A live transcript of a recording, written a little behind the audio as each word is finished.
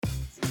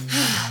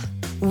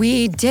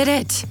We did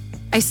it!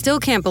 I still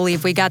can't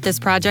believe we got this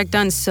project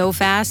done so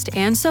fast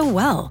and so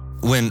well.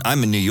 When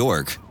I'm in New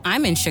York.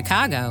 I'm in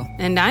Chicago.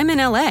 And I'm in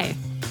LA.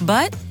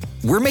 But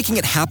we're making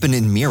it happen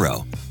in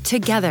Miro.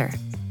 Together.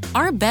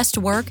 Our best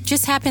work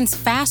just happens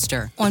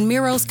faster on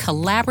Miro's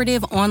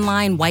collaborative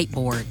online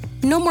whiteboard.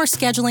 No more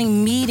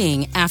scheduling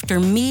meeting after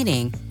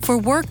meeting for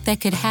work that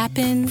could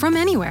happen from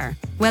anywhere.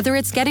 Whether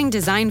it's getting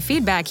design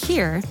feedback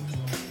here,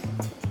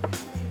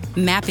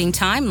 mapping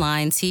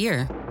timelines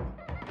here,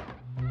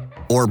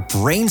 or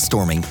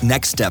brainstorming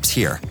next steps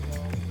here.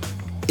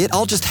 It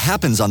all just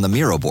happens on the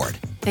Miro board.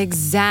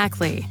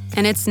 Exactly.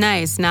 And it's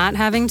nice not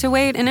having to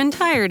wait an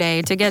entire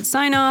day to get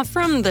sign-off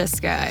from this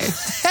guy.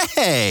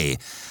 Hey!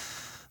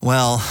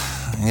 Well,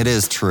 it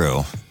is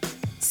true.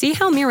 See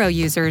how Miro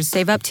users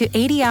save up to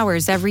 80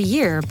 hours every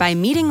year by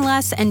meeting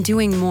less and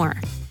doing more.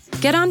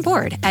 Get on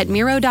board at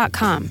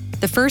Miro.com.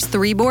 The first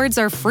 3 boards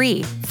are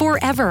free,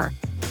 forever.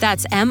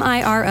 That's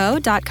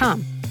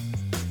Miro.com.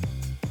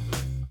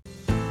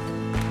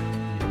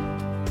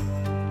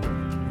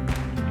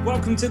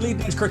 Welcome to the Lead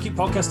News Cricket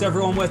Podcast,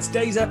 everyone, where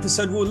today's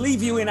episode will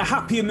leave you in a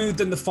happier mood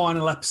than the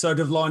final episode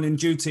of Line and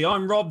Duty.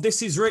 I'm Rob,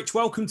 this is Rich.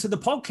 Welcome to the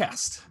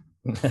podcast.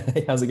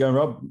 Hey, how's it going,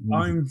 Rob?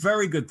 I'm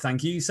very good,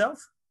 thank you. Yourself?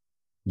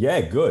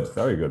 Yeah, good.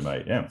 Very good,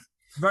 mate. Yeah.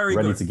 Very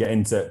Ready good. to get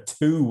into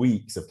 2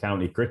 weeks of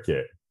county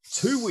cricket.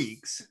 2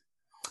 weeks?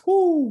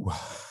 Woo.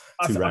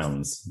 Two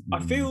rounds. I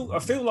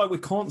feel like we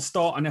can't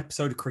start an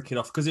episode of cricket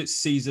off because it's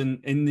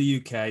season in the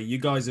UK. You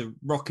guys are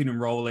rocking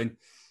and rolling.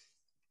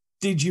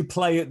 Did you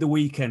play at the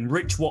weekend?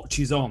 Rich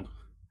watches on.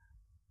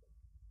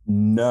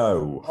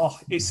 No. Oh,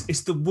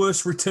 it's the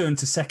worst return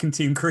to second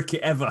team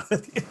cricket ever.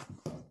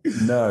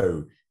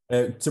 No.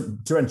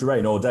 Torrential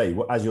rain all day.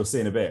 As you'll see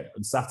in a bit,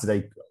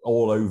 Saturday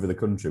all over the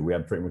country, we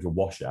had pretty much a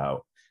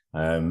washout.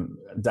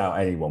 Doubt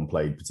anyone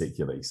played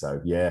particularly. So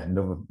yeah,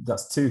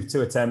 that's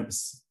two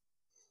attempts,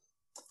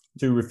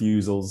 2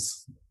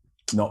 refusals,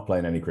 not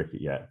playing any cricket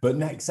yet. But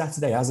next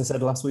Saturday, as I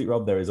said last week,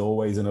 Rob, there is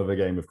always another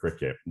game of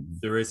cricket.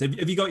 There is.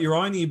 Have you got your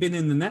eye on? Have you been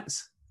in the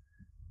nets?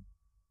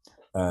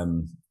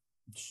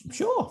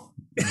 Sure.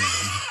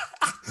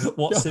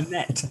 What's a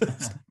net?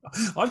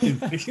 I've been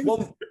fishing.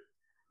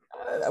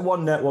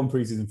 One net, one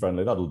pre-season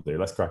friendly. That'll do.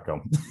 Let's crack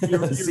on.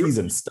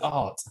 Season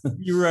start.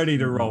 You're ready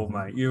to roll,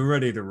 mate. You're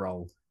ready to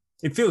roll.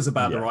 It feels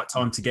about the right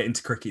time to get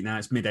into cricket now.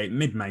 It's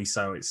mid-May,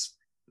 so it's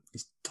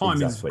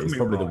time exactly. is It's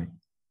probably right.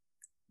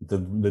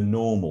 the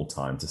normal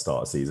time to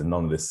start a season.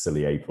 None of this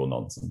silly April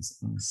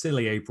nonsense.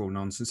 Silly April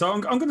nonsense. So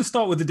I'm going to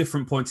start with a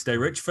different point today,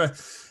 Rich.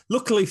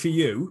 Luckily for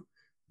you,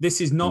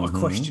 this is not a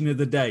question of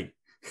the day.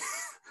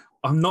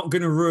 I'm not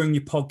going to ruin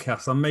your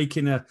podcast. I'm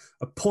making a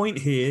point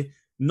here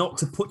not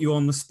to put you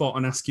on the spot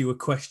and ask you a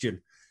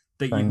question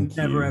that you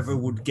never ever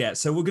would get.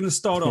 So we're going to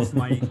start off,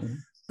 mate,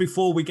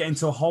 before we get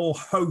into a whole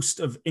host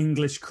of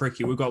English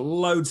cricket. We've got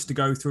loads to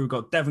go through. We've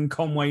got Devon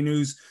Conway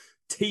news,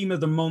 Team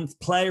of the Month,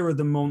 Player of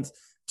the Month,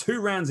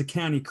 2 rounds of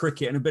county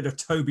cricket and a bit of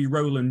Toby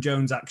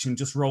Rowland-Jones action,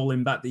 just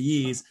rolling back the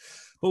years.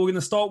 But we're going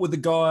to start with the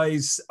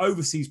guys,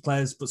 overseas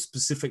players, but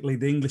specifically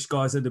the English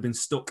guys that have been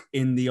stuck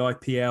in the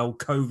IPL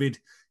COVID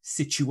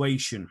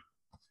situation.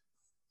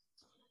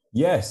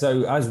 Yeah,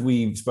 so as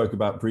we spoke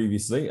about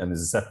previously, and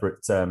there's a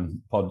separate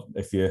pod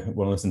if you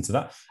want to listen to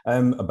that,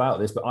 about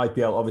this, but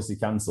IPL obviously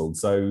cancelled.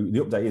 So the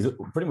update is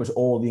pretty much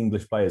all the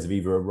English players have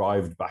either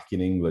arrived back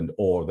in England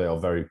or they are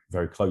very,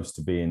 very close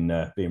to being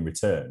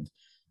returned.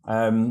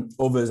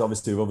 Others,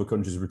 obviously, of other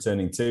countries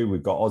returning too.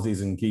 We've got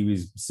Aussies and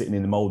Kiwis sitting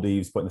in the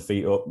Maldives, putting the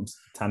feet up,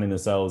 tanning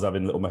themselves,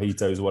 having little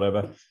mojitos or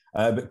whatever.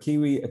 But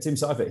Kiwi, Tim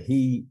Seifert,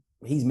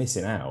 he's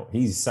missing out.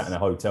 He's sat in a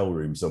hotel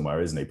room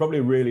somewhere, isn't he? Probably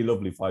a really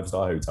lovely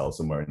 5-star hotel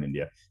somewhere in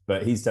India,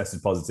 but he's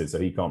tested positive, so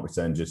he can't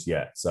return just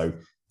yet. So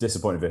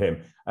disappointing for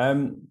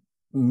him.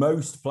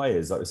 Most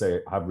players, like I say,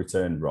 have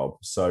returned, Rob.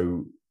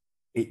 So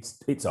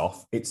it's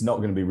off. It's not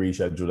going to be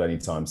rescheduled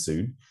anytime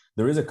soon.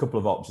 There is a couple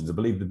of options. I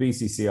believe the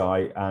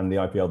BCCI and the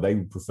IPL, they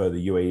would prefer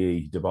the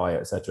UAE, Dubai,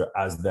 etc.,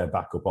 as their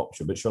backup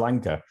option. But Sri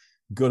Lanka,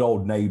 good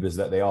old neighbours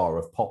that they are,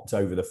 have popped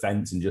over the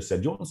fence and just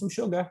said, "Do you want some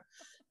sugar?"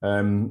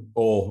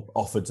 Or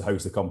offered to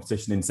host the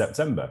competition in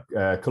September.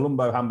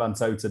 Colombo,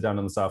 Hambantota down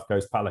on the south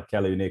coast,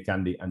 Pallekele, near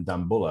Kandy, and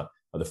Dambulla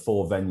are the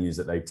 4 venues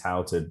that they've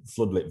touted,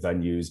 floodlit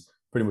venues,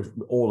 pretty much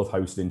all have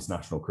hosted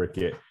international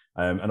cricket.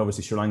 And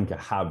obviously Sri Lanka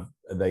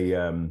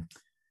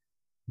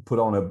put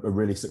on a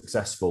really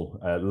successful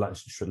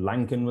Sri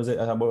Lankan, was it?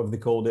 Whatever they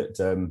called it,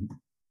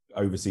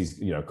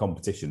 overseas,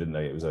 competition, didn't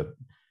they?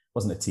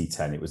 Wasn't a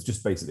T10. It was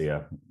just basically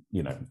an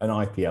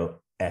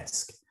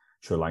IPL-esque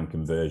Sri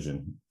Lankan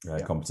version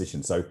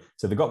competition. So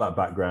they got that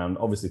background.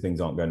 Obviously, things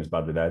aren't going as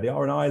badly there. They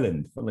are an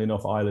island. Funnily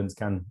enough, islands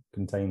can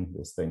contain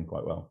this thing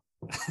quite well.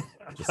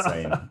 Just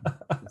saying.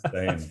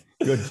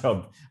 Good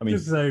job. I mean,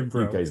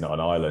 UK is not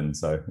an island,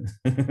 so.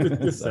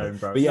 Just saying,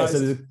 bro. But yeah,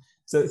 so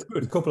there's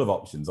a couple of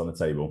options on the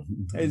table.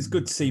 It's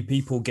good to see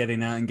people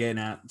getting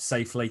out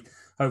safely.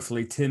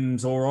 Hopefully,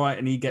 Tim's all right,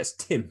 and he gets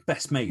Tim,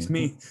 best mates.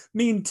 Me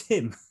and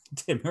Tim.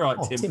 Tim, all right,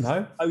 Tim. Tim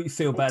Ho. Hope you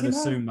feel better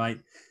soon, mate.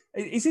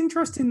 It's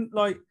interesting,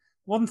 like,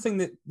 one thing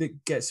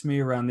that gets me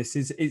around this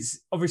is it's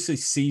obviously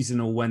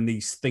seasonal when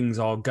these things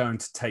are going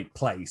to take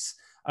place.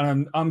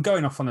 And I'm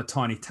going off on a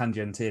tiny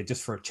tangent here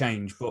just for a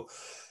change, but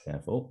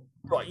careful.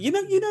 Right, you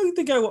know,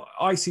 they go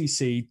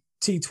ICC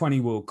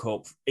T20 World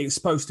Cup. It's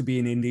supposed to be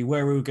in India.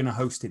 Where are we going to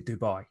host it?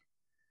 Dubai.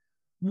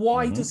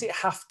 Why does it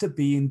have to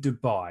be in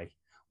Dubai?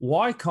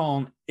 Why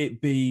can't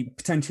it be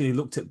potentially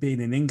looked at being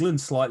in England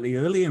slightly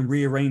early and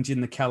rearranging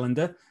the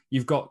calendar?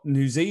 You've got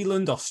New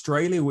Zealand,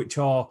 Australia, which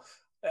are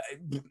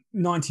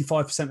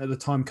 95% of the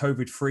time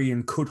COVID-free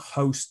and could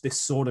host this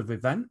sort of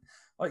event.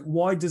 Like,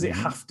 why does it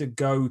have to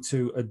go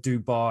to a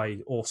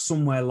Dubai or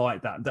somewhere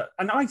like that?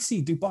 And I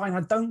see Dubai and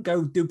I don't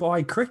go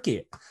Dubai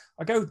cricket.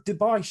 I go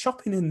Dubai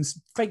shopping in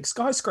fake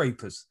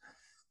skyscrapers.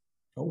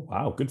 Oh,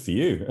 wow. Good for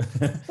you.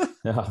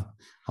 Yeah.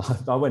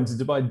 I went to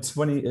Dubai in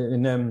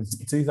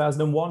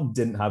 2001.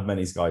 Didn't have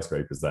many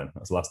skyscrapers then.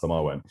 That's the last time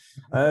I went.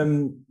 I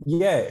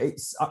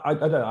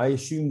don't know. I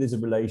assume there's a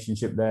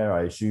relationship there.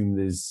 I assume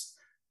there's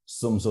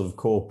some sort of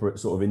corporate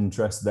sort of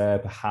interest there,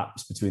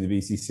 perhaps between the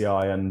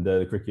BCCI and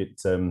the cricket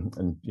and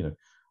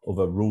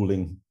other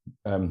ruling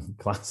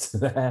class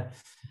there.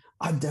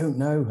 I don't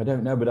know,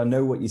 but I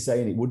know what you're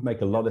saying. It would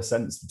make a lot of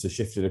sense to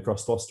shift it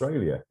across to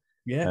Australia.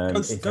 Yeah,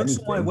 go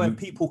somewhere where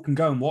people can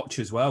go and watch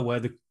as well,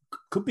 where there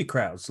could be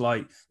crowds.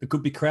 Like there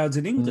could be crowds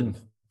in England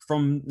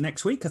from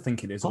next week, I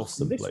think it is,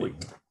 possibly. Or this week.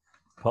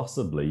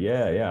 Possibly,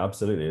 yeah,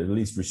 absolutely. At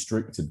least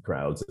restricted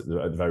crowds at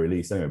the very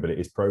least, anyway. But it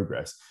is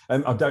progress.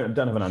 I don't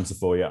have an answer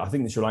for you. I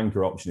think the Sri Lanka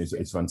option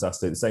is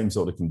fantastic. The same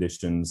sort of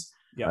conditions,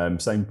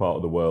 same part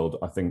of the world.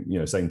 I think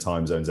same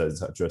time zones,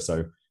 etc.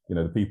 So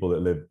the people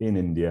that live in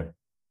India,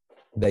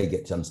 they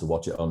get a chance to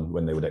watch it on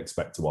when they would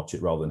expect to watch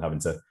it, rather than having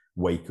to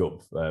wake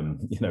up,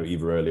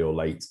 either early or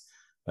late.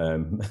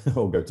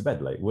 Or go to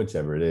bed late,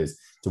 whichever it is,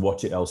 to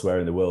watch it elsewhere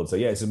in the world. So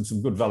yeah,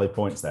 some good valid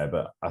points there.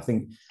 But I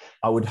think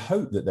I would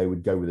hope that they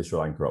would go with the Sri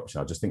Lanka option.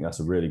 I just think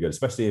that's a really good,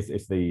 especially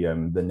if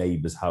the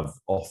neighbours have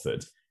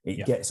offered.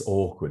 It gets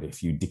awkward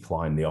if you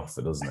decline the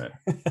offer, doesn't it?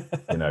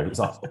 It's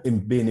like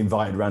being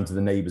invited around to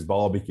the neighbour's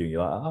barbecue.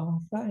 You're like,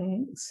 oh,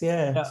 thanks,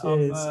 cheers.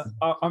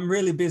 I'm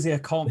really busy. I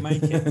can't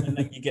make it, and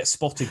then you get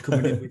spotted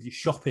coming in with your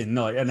shopping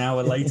like an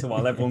hour later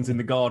while everyone's in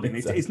the garden.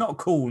 It's not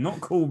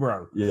cool,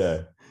 bro.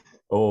 Yeah.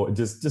 Or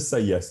just say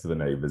yes to the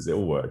neighbours.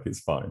 It'll work. It's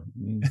fine.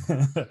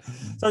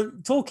 So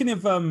talking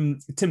of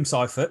Tim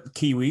Seifert,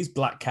 Kiwis,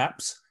 Black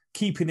Caps,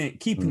 keeping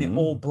it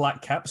all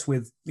Black Caps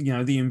with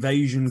the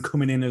invasion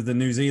coming in of the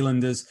New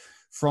Zealanders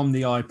from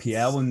the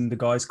IPL and the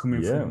guys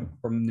coming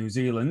from New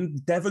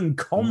Zealand. Devon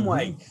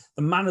Conway,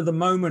 the man of the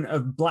moment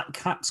of Black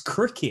Caps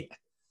cricket.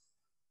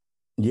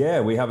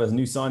 Yeah, we have a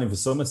new signing for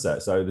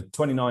Somerset. So the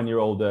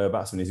 29-year-old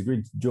batsman has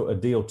agreed to a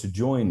deal to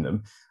join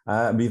them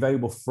and be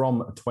available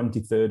from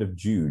 23rd of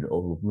June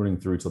or running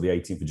through till the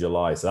 18th of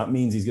July. So that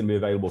means he's going to be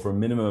available for a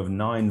minimum of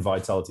 9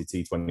 Vitality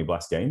T20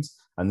 Blast games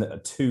and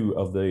 2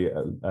 of the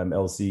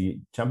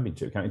LC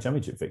Championship, County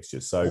Championship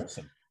fixtures. So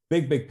awesome.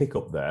 Big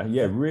pickup there.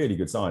 Yeah, really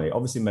good signing. It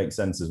obviously makes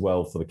sense as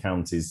well for the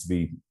counties to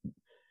be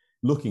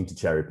looking to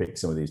cherry pick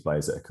some of these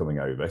players that are coming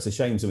over. It's a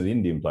shame some of the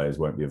Indian players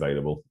won't be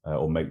available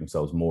or make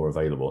themselves more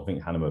available. I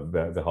think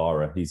Hanuma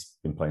Vihara, he's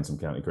been playing some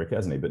county cricket,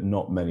 hasn't he? But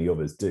not many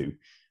others do.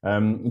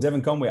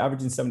 Devon Conway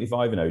averaging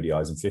 75 in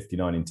ODIs and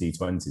 59 in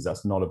T20s.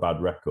 That's not a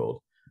bad record.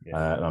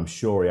 Yeah. And I'm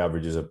sure he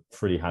averages a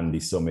pretty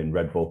handy sum in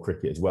red ball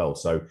cricket as well.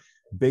 So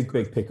big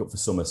pickup for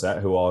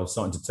Somerset, who are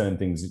starting to turn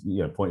things,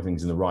 point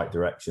things in the right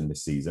direction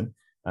this season.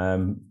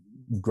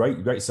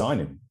 Great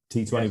signing.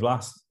 T20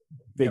 Blast.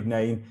 Big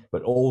name,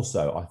 but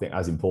also I think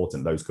as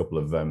important, those couple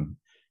of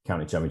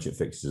county championship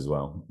fixtures as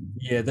well.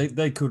 Yeah,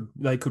 they could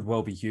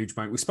well be huge,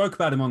 mate. We spoke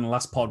about him on the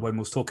last pod when we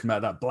was talking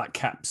about that Black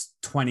Caps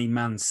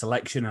 20-man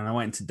selection, and I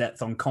went into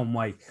depth on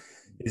Conway,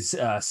 his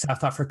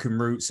South African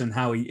roots, and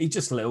how he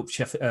just lit up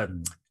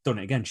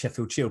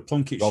Sheffield Shield,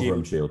 Plunkett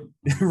Shield.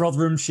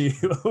 Rotherham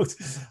Shield.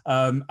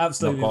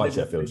 Absolutely. Not quite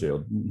Sheffield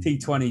Shield.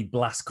 T20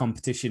 Blast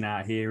competition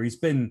out here. He's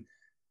been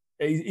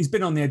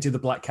on the edge of the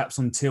Black Caps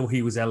until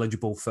he was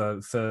eligible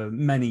for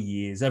many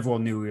years.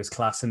 Everyone knew he was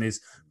class, and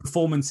his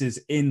performances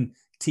in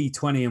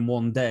T20 in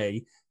one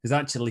day has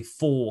actually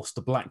forced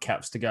the Black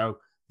Caps to go,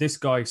 this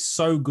guy's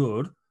so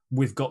good,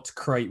 we've got to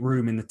create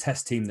room in the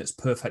test team that's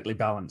perfectly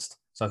balanced.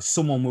 So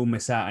someone will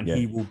miss out and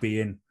he will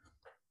be in.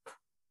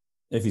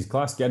 If he's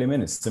class, get him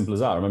in. It's simple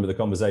as that. I remember the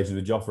conversation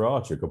with Jofra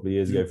Archer a couple of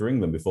years ago for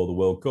England before the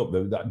World Cup.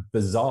 That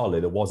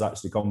bizarrely, there was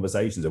actually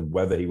conversations of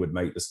whether he would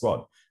make the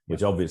squad,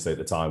 which obviously at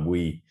the time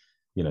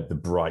the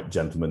bright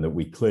gentleman that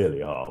we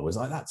clearly are, was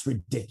like, that's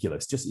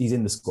ridiculous. Just he's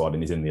in the squad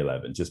and he's in the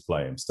 11, just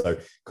play him. So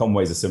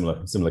Conway's a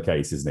similar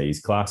case, isn't he?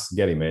 He's class,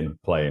 get him in,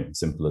 play him.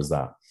 Simple as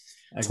that.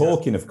 Okay.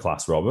 Talking of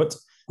class, Robert,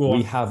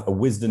 we have a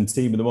Wisden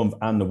Team of the Month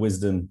and a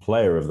Wisden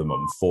Player of the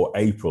Month for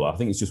April. I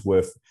think it's just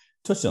worth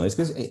touching on this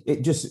because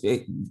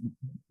it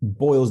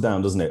boils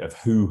down, doesn't it, of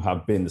who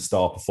have been the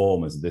star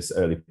performers of this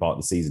early part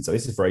of the season. So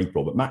this is for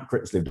April, but Matt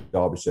Critchley of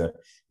Derbyshire,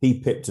 he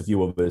pipped a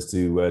few others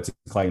to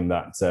claim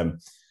that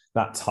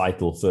that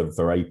title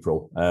for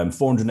April.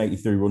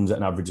 483 runs at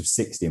an average of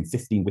 60 and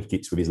 15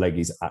 wickets with his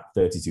leggies at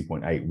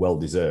 32.8, well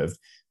deserved.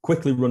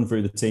 Quickly run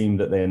through the team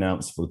that they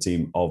announced for the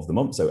team of the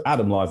month. So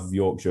Adam Lyth of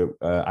Yorkshire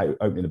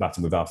opening the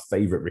batting with our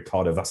favourite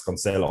Ricardo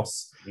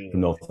Vasconcelos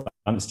from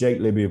Northants,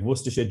 Jake Libby of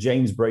Worcestershire,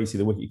 James Bracey,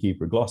 the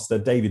wicketkeeper of Gloucester,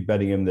 David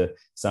Beddingham, the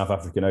South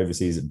African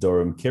overseas at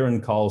Durham,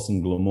 Kieran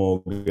Carlson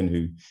Glamorgan,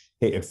 who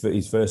hit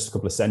his first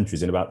couple of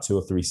centuries in about 2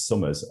 or 3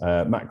 summers,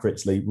 Matt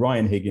Critchley,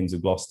 Ryan Higgins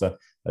of Gloucester,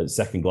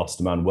 second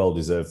Gloucester man, well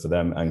deserved for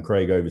them, and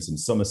Craig Overton,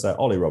 Somerset,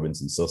 Ollie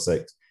Robinson,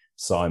 Sussex,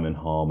 Simon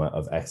Harmer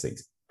of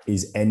Essex.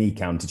 Is any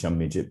county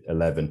championship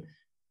 11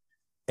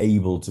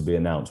 able to be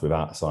announced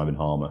without Simon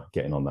Harmer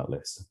getting on that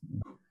list?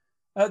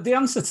 The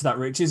answer to that,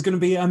 Rich, is going to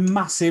be a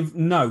massive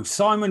no.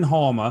 Simon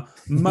Harmer,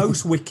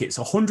 most wickets,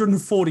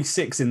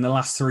 146 in the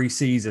last 3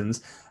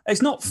 seasons.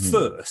 It's not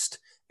first.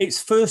 It's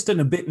first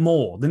and a bit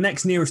more. The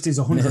next nearest is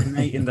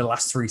 108 in the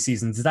last 3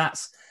 seasons.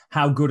 That's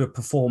how good a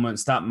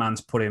performance that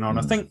man's putting on.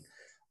 I think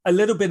a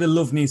little bit of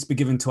love needs to be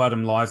given to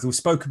Adam Lyth. We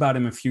spoke about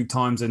him a few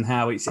times and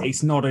how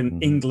it's not in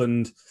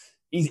England.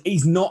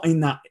 He's not in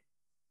that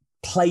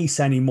place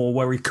anymore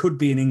where he could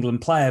be an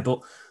England player, but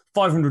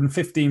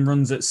 515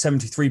 runs at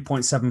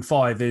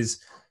 73.75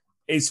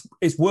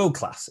 is world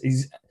class.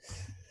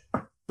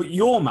 But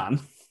your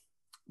man,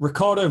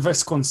 Ricardo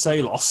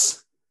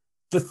Vasconcelos,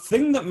 the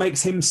thing that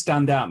makes him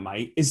stand out,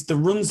 mate, is the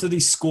runs that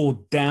he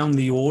scored down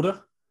the order.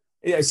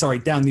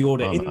 Down the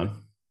order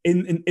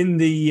in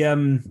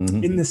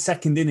the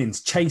second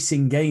innings,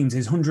 chasing games.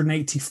 Is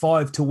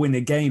 185 to win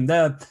a game.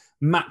 They're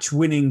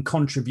match-winning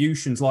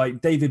contributions,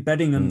 like David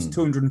Beddingham's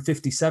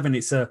 257.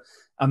 It's a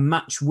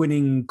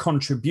match-winning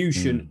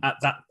contribution at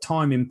that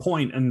time in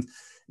point, and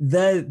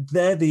they're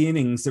the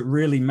innings that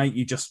really make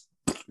you just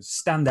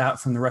stand out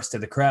from the rest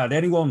of the crowd.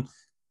 Anyone,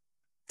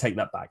 take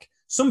that back.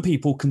 Some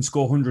people can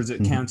score hundreds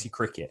at county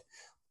cricket.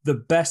 The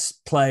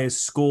best players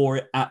score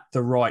it at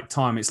the right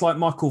time. It's like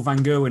Michael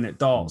Van Gerwen at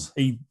darts.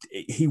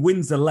 He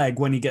wins the leg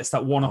when he gets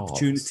that one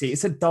opportunity.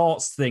 It's a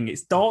darts thing.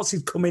 It's darts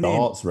is coming in.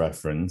 Darts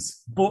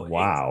reference. But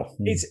wow.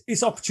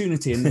 It's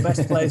opportunity, and the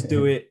best players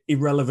do it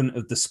irrelevant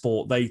of the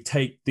sport. They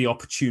take the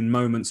opportune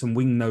moments and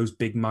win those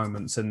big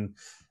moments. And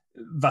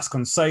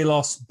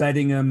Vasconcelos,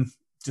 Beddingham,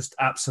 just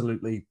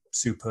absolutely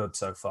superb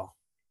so far.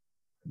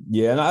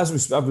 Yeah, and as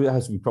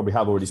we probably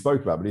have already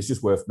spoke about, but it's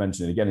just worth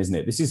mentioning again, isn't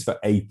it? This is for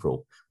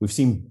April. We've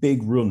seen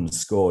big runs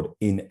scored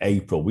in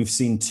April. We've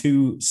seen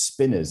 2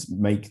 spinners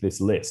make this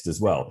list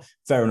as well.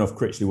 Fair enough,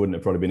 Critchley wouldn't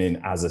have probably been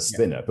in as a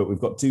spinner, but we've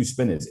got 2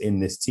 spinners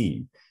in this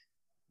team.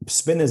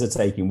 Spinners are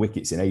taking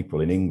wickets in April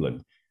in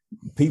England.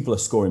 People are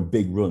scoring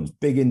big runs,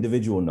 big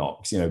individual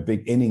knocks,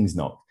 big innings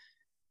knocks.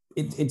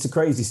 It's a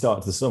crazy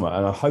start to the summer,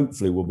 and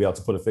hopefully we'll be able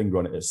to put a finger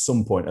on it at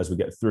some point as we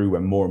get through,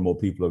 when more and more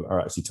people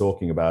are actually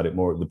talking about it.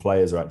 More of the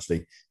players are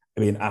actually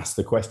being asked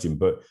the question,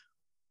 but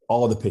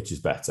are the pitches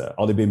better?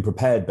 Are they being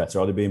prepared better?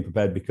 Are they being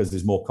prepared because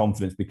there's more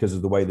confidence because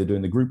of the way they're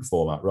doing the group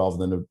format rather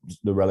than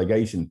the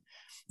relegation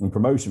and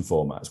promotion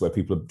formats where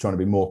people are trying to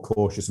be more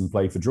cautious and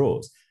play for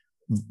draws?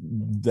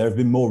 There have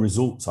been more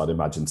results, I'd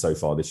imagine, so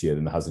far this year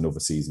than there has in other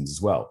seasons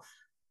as well.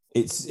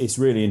 It's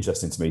really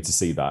interesting to me to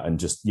see that, and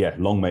just,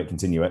 long may it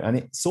continue. And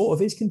it sort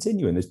of is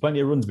continuing. There's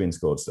plenty of runs being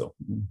scored still.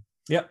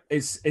 Yeah,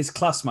 it's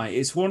class, mate.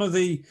 It's one of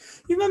the.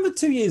 You remember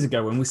 2 years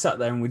ago when we sat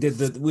there and we did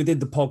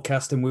the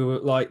podcast, and we were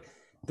like,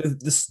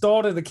 the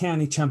start of the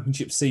county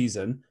championship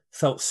season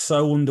felt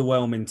so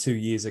underwhelming 2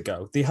 years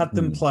ago. They had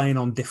them playing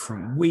on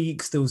different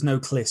weeks. There was no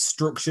clear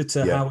structure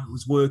to how it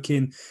was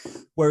working.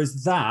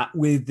 Whereas that,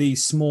 with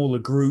these smaller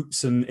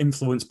groups and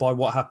influenced by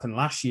what happened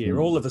last year,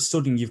 all of a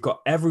sudden you've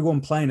got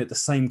everyone playing at the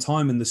same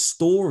time, and the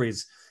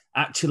stories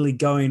actually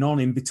going on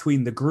in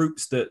between the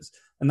groups,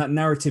 and that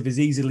narrative is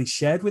easily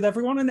shared with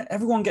everyone, and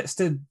everyone gets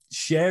to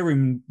share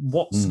in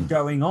what's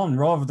going on,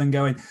 rather than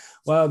going,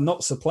 well,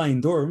 Notts are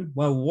playing Durham.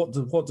 Well,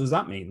 what does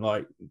that mean?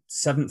 Like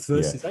 7th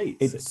versus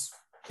 8th?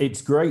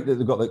 It's great that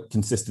they've got the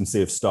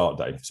consistency of start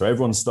day. So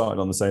everyone's starting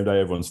on the same day,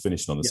 everyone's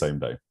finishing on the same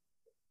day.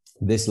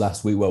 This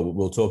last week, well,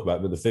 we'll talk about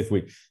it, but the 5th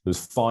week, there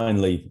was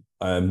finally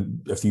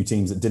a few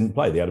teams that didn't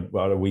play. They had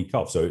a week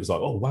off. So it's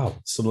like, oh, wow,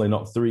 suddenly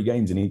not 3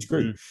 games in each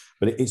group.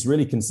 But it's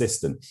really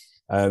consistent.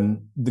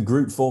 The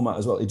group format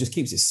as well, it just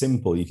keeps it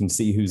simple. You can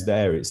see who's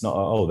there. It's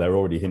not, they're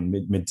already in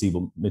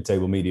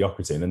mid-table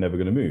mediocrity and they're never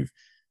going to move.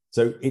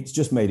 So it's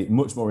just made it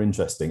much more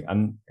interesting.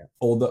 And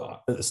although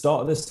at the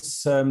start of this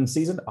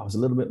season, I was a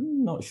little bit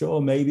not sure.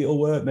 Maybe it'll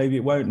work, maybe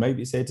it won't,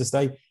 maybe it's here to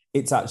stay.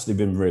 It's actually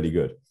been really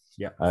good.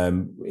 Yeah.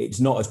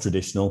 It's not as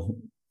traditional,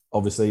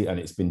 obviously,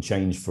 and it's been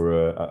changed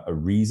for a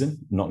reason,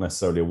 not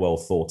necessarily a well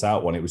thought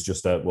out one. It was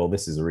just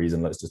this is a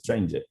reason, let's just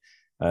change it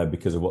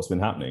because of what's been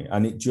happening.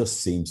 And it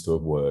just seems to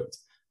have worked.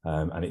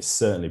 And it's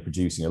certainly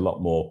producing a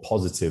lot more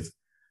positive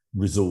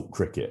result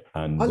cricket.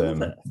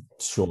 And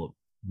sure,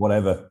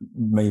 whatever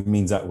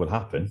means that would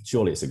happen,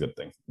 surely it's a good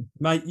thing.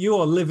 Mate, you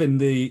are living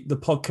the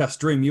podcast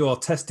dream. You are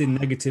testing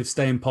negative,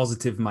 staying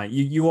positive, mate.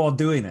 You are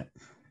doing it.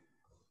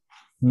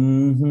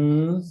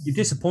 Mm-hmm. You're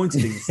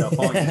disappointed in yourself,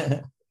 aren't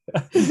you?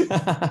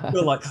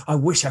 Feel like, I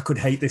wish I could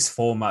hate this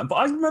format. But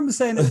I remember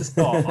saying at the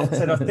start, I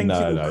said, I think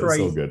it will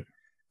create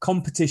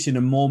competition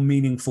and more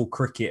meaningful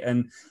cricket.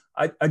 And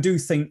I do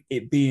think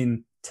it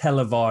being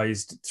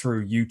televised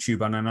through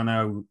YouTube, and I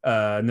know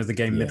another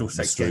game,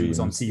 Middlesex game, was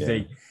on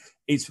TV.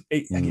 Yeah. It's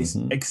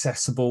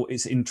accessible.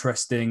 It's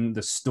interesting.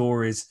 The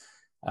stories,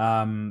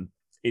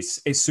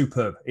 it's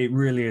superb. It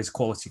really is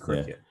quality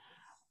cricket.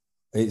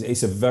 Yeah.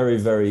 It's a very,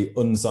 very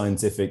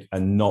unscientific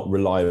and not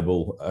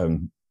reliable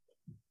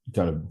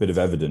kind of bit of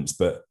evidence,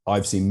 but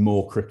I've seen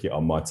more cricket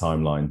on my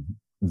timeline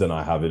than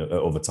I have at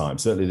other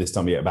times. Certainly this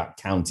time of year about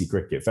county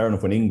cricket. Fair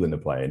enough when England are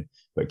playing,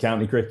 but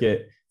county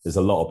cricket, there's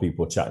a lot of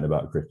people chatting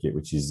about cricket,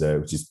 which is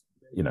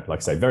like I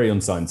say, very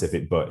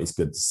unscientific, but it's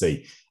good to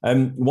see.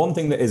 One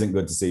thing that isn't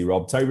good to see,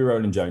 Rob, Toby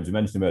Rowland-Jones, we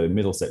mentioned him earlier,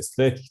 Middlesex,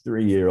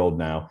 33-year-old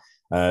now,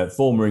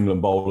 former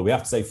England bowler. We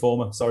have to say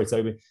former. Sorry,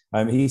 Toby.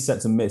 He's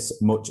set to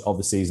miss much of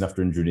the season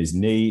after injuring his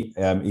knee.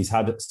 He's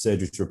had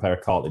surgery to repair a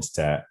cartilage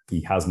tear.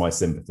 He has my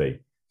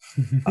sympathy.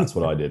 That's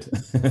what I did.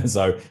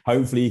 So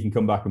hopefully he can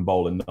come back and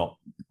bowl and not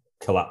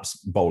collapse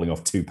bowling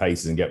off two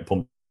paces and get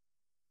pumped.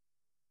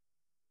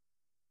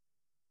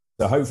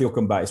 So hopefully he'll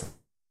come back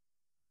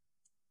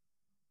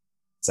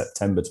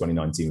September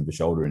 2019 with a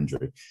shoulder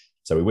injury.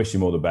 So we wish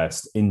him all the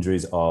best.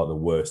 Injuries are the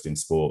worst in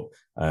sport,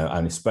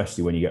 and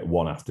especially when you get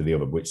one after the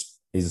other, which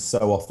is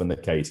so often the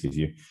case because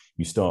you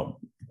start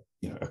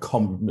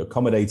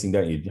accommodating,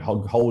 don't you?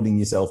 Holding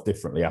yourself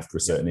differently after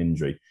a certain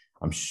injury.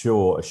 I'm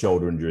sure a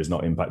shoulder injury has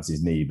not impacted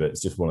his knee, but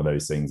it's just one of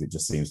those things. It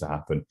just seems to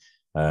happen.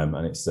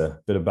 And it's a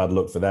bit of bad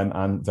luck for them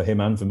and for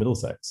him and for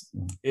Middlesex.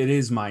 It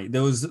is, mate.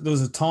 There was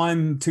a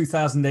time,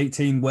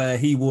 2018, where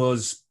he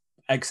was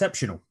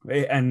exceptional.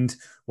 And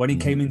when he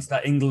came into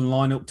that England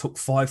lineup, took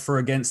 5 for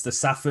against the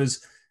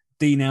Saffers,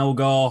 Dean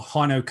Elgar,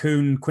 Heino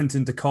Kuhn,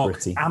 Quinton de Kock,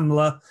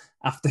 Amla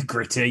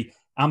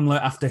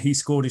after he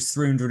scored his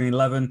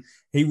 311.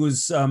 He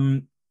was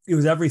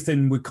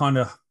everything we kind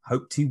of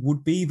hoped he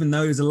would be, even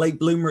though he was a late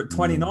bloomer at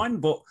 29,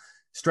 but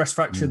stress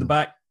fracture of the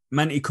back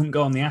meant he couldn't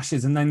go on the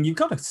Ashes. And then you've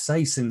got to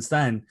say since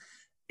then,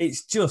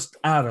 it's just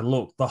out of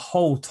luck the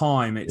whole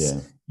time.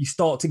 You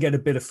start to get a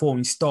bit of form,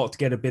 you start to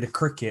get a bit of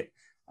cricket,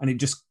 and it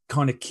just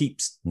kind of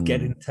keeps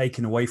getting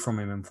taken away from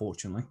him,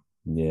 unfortunately.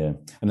 Yeah.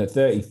 And at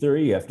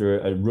 33, after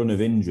a run of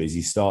injuries,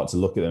 you start to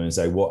look at them and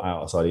say, what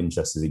outside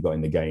interest has he got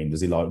in the game?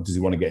 Does he want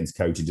to get into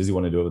coaching? Does he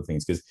want to do other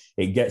things? Because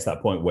it gets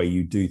that point where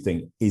you do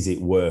think, is it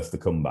worth the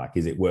comeback?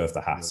 Is it worth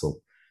the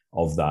hassle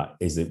of that?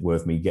 Is it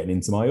worth me getting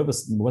into my other,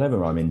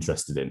 whatever I'm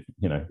interested in?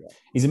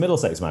 He's a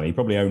Middlesex man. He's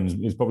probably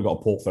got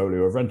a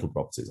portfolio of rental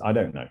properties. I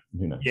don't know.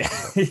 Who knows? Yeah,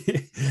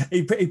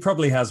 he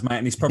probably has, mate.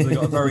 And he's probably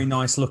got a very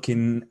nice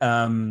looking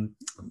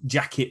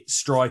jacket,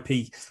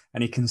 stripy,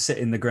 and he can sit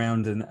in the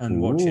ground and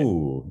watch it.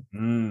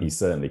 He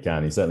certainly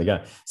can.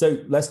 So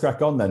let's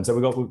crack on then.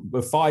 So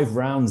we're 5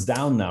 rounds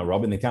down now,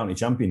 Rob, in the county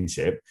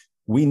championship.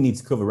 We need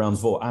to cover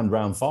rounds 4 and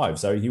round 5.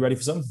 So are you ready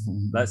for some?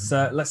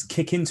 Let's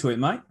kick into it,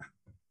 mate.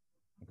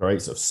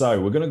 Great stuff.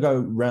 So we're going to go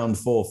round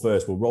 4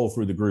 first. We'll roll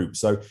through the group.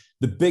 So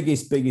the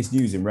biggest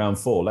news in round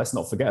 4, let's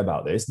not forget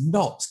about this.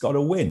 Notts got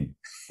a win.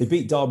 They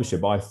beat Derbyshire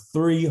by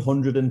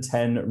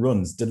 310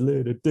 runs.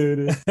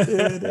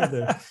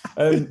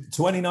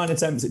 29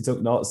 attempts it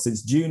took Notts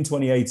since June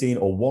 2018,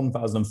 or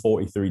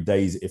 1,043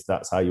 days, if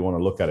that's how you want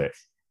to look at it.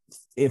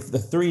 If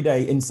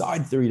the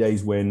inside 3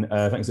 days win,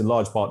 thanks in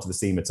large part to the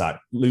seam attack,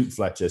 Luke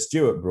Fletcher,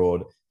 Stuart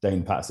Broad,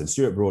 Dane Patterson.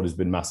 Stuart Broad has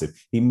been massive.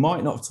 He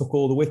might not have took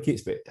all the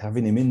wickets, but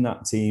having him in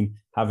that team,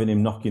 having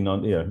him knocking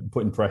on,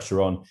 putting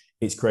pressure on,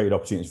 it's created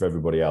opportunities for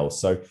everybody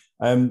else. So,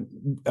 it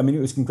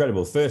was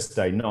incredible. First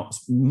day,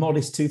 Notts,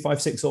 modest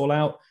 256 all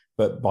out,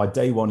 but by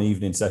day one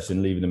evening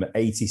session, leaving them at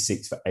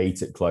 86 for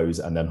 8 at close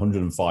and then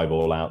 105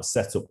 all out,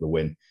 set up the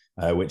win.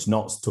 Which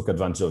Notts took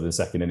advantage of in the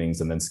second innings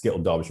and then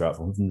skittled Derbyshire out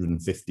for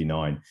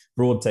 159.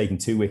 Broad taking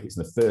 2 wickets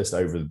in the first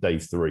over of day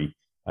 3.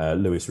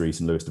 Lewis Rees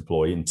and Lewis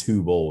Deploy in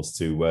 2 balls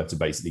to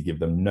basically give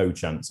them no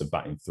chance of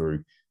batting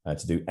through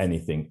to do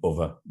anything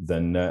other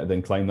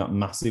than claim that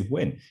massive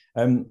win.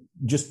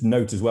 Just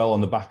note as well,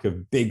 on the back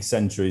of big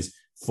centuries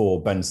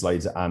for Ben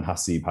Slater and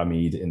Hasib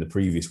Hamid in the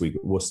previous week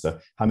at Worcester,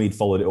 Hamid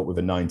followed it up with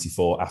a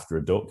 94 after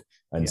a duck,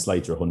 and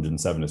Slater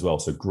 107 as well.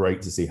 So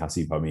great to see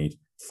Hasib Hamid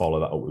follow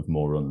that up with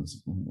more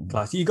runs.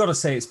 Class. You got to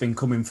say it's been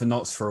coming for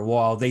Notts for a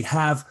while. They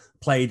have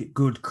played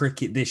good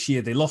cricket this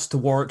year. They lost to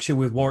Warwickshire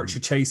with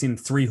Warwickshire chasing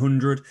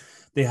 300.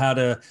 They had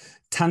a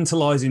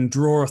tantalising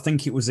draw. I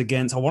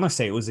want to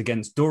say it was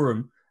against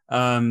Durham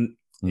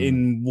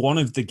in one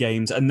of the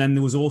games. And then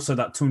there was also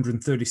that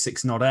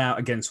 236 not out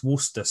against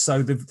Worcester.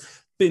 So they've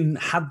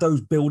had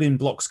those building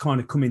blocks kind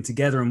of coming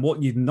together. And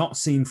what you'd not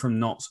seen from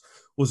Notts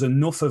was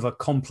enough of a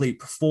complete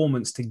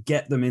performance to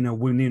get them in a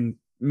winning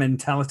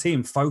mentality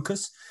and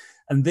focus.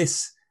 And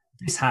this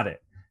had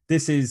it.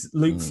 This is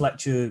Luke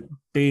Fletcher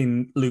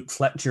being Luke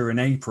Fletcher in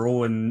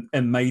April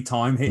and May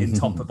time, hitting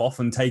top of off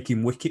and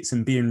taking wickets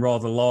and being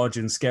rather large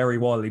and scary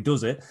while he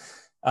does it.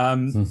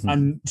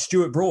 And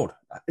Stuart Broad,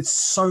 it's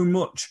so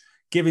much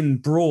giving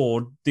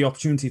Broad the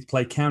opportunity to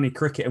play county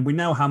cricket. And we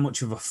know how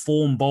much of a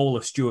form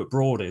bowler Stuart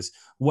Broad is.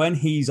 When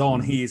he's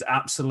on, he is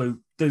absolute.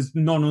 There's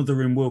none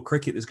other in world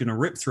cricket that's going to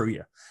rip through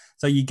you.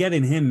 So you're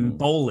getting him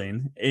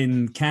bowling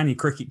in county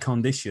cricket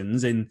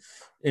conditions, in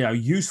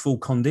useful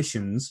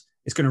conditions.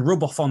 It's going to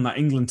rub off on that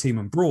England team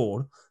and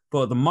Broad.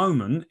 But at the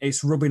moment,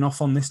 it's rubbing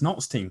off on this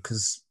Notts team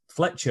because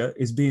Fletcher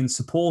is being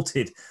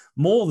supported,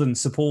 more than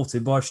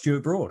supported, by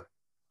Stuart Broad.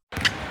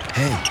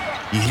 Hey,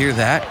 you hear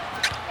that?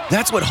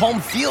 That's what home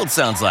field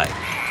sounds like.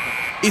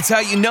 It's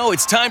how you know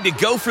it's time to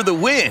go for the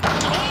win. Oh,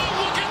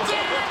 look at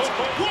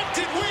that! What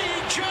did we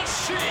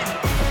just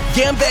see?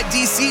 Gambit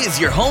DC is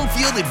your home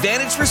field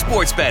advantage for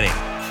sports betting.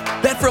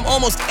 Bet from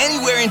almost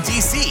anywhere in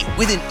DC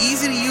with an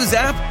easy-to-use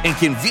app and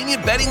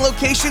convenient betting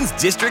locations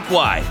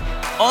district-wide.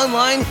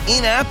 Online,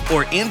 in-app,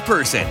 or in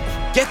person.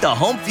 Get the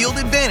home field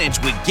advantage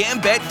with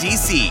Gambit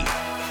DC.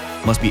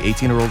 Must be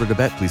 18 or older to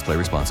bet. Please play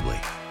responsibly.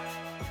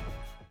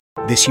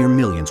 This year,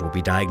 millions will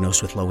be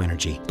diagnosed with low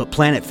energy, but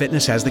Planet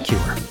Fitness has the cure.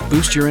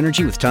 Boost your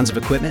energy with tons of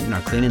equipment in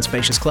our clean and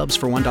spacious clubs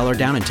for $1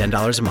 down and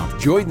 $10 a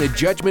month. Join the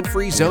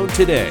judgment-free zone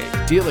today.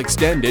 Deal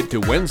extended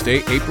to Wednesday,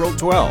 April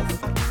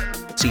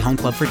 12th. See Home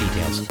Club for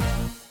details.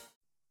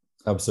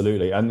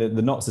 Absolutely. And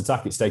the Notts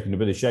attack, it's taken a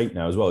bit of shape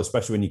now as well,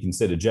 especially when you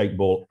consider Jake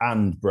Ball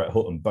and Brett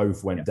Hutton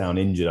both went down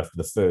injured after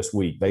the first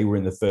week. They were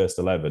in the first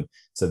 11.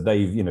 So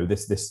they've,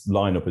 this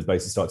lineup has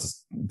basically started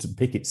to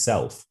pick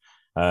itself.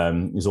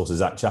 There's also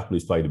Zach Chappell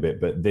who's played a bit,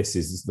 but this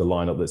is the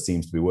lineup that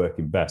seems to be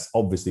working best.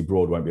 Obviously,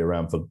 Broad won't be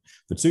around for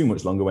too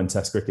much longer when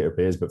Test cricket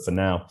appears, but for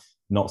now,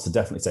 Notts are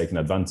definitely taking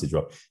advantage,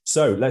 Rob.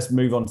 So let's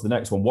move on to the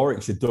next one.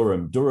 Warwickshire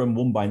Durham. Durham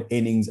won by an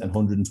innings and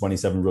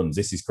 127 runs.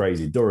 This is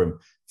crazy. Durham,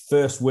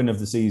 first win of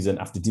the season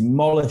after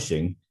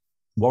demolishing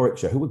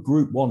Warwickshire, who were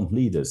Group 1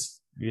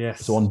 leaders.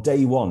 Yes. So on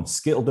day one,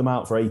 skittled them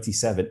out for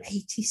 87.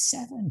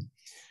 87.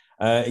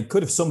 It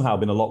could have somehow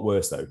been a lot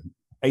worse, though.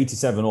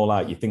 87 all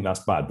out, you think that's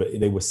bad, but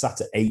they were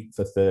sat at 8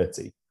 for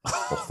 30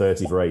 or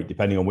 30 for 8,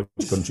 depending on which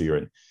country you're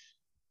in.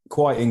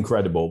 Quite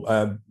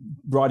incredible.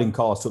 Bryden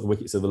Cars took the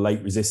wickets of the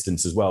late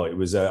resistance as well. It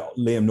was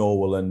Liam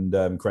Norwell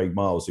and Craig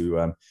Miles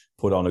who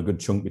put on a good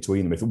chunk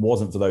between them. If it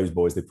wasn't for those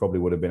boys, they probably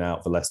would have been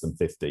out for less than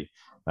 50.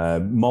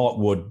 Mark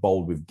Wood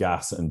bowled with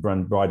gas, and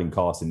Bryden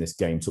Cars in this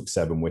game took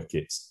 7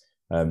 wickets,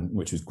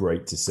 which was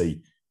great to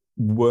see.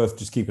 Worth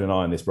just keeping an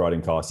eye on this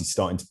Bryden Cars. He's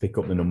starting to pick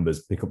up the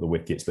numbers, pick up the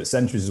wickets. But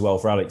centuries as well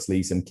for Alex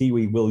Lees and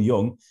Kiwi Will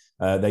Young.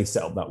 They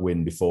set up that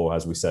win before,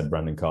 as we said,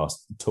 Brandon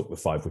Cars took the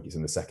 5 wickets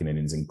in the second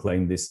innings and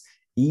claimed this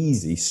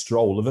easy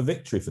stroll of a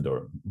victory for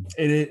Durham.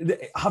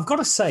 I've got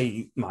to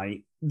say,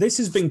 mate, this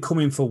has been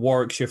coming for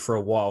Warwickshire for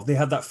a while. They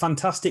had that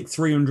fantastic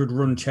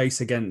 300-run chase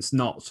against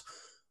Notts.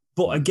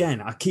 But again,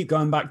 I keep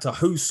going back to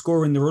who's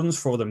scoring the runs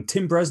for them.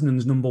 Tim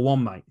Bresnan's number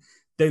 1, mate.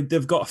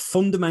 They've got a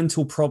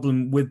fundamental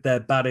problem with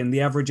their batting. They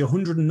average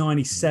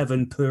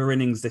 197 per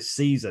innings this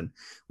season,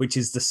 which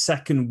is the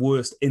second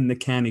worst in the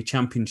county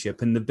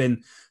championship. And they've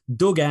been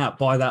dug out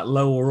by that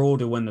lower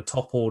order when the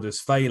top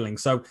order's failing.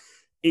 So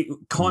it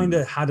kind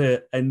of had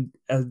an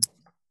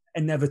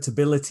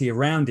inevitability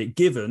around it,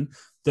 given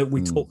that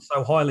we talk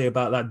so highly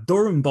about that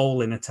Durham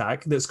bowling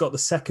attack that's got the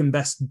second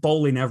best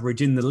bowling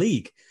average in the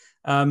league.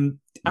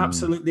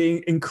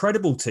 Absolutely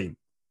incredible team.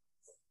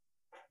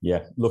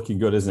 Yeah, looking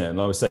good, isn't it?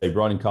 And I would say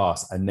Bryden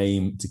Cars, a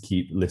name to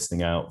keep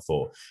listening out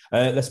for.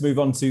 Let's move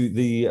on to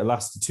the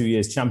last 2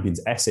 years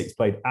champions. Essex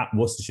played at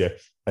Worcestershire,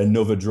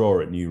 another draw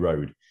at New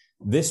Road.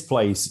 This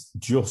place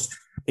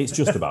it's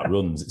just about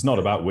runs. It's not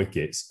about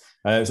wickets.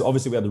 So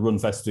obviously we had the run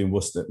fest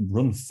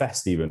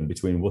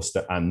between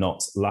Worcester and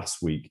Notts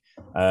last week.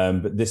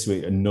 But this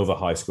week, another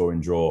high scoring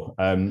draw.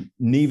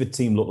 Neither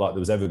team looked like there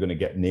was ever going to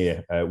get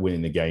near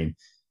winning the game.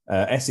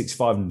 Essex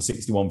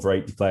 561 for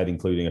 8 declared,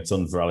 including a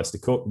ton for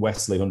Alistair Cook.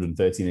 Wesley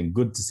 113, and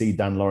good to see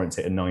Dan Lawrence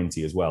hit a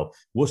 90 as well.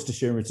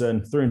 Worcestershire in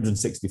return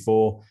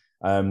 364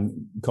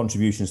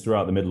 contributions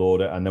throughout the middle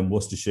order, and then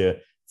Worcestershire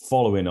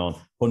following on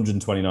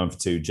 129 for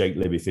 2. Jake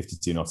Libby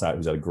 52 not out,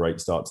 who's had a great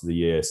start to the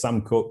year.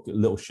 Sam Cook,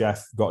 little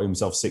chef, got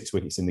himself 6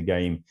 wickets in the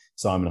game.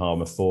 Simon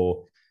Harmer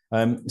 4.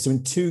 So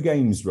in 2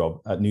 games,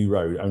 Rob, at New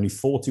Road, only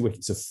 40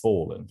 wickets have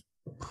fallen.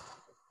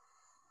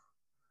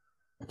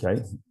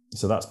 Okay.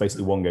 So that's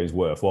basically 1 game's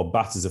worth, while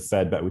batters have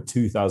fared better with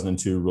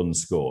 2,002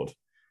 runs scored,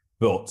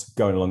 but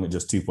going along at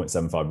just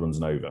 2.75 runs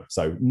and over.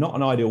 So not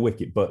an ideal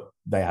wicket, but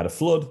they had a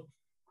flood,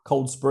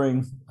 cold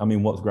spring. I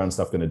mean, what's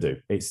Grandstaff going to do?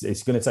 It's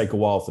going to take a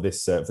while for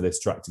this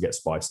track to get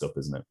spiced up,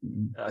 isn't it?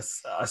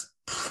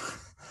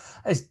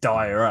 It's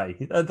dire, eh?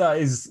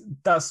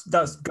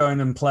 That's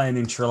going and playing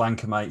in Sri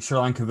Lanka, mate. Sri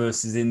Lanka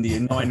versus India,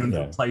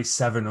 900 plays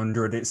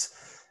 700.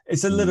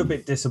 It's a little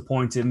bit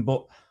disappointing,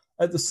 but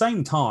at the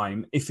same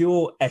time, if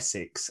you're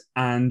Essex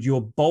and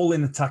your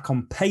bowling attack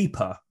on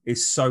paper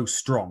is so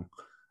strong,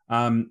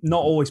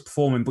 not always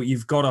performing, but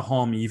you've got a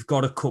Harmer, you've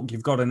got a Cook,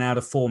 you've got an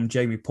out-of-form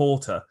Jamie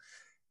Porter,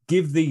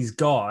 give these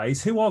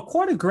guys, who are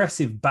quite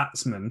aggressive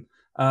batsmen,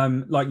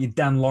 like your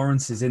Dan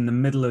Lawrence's in the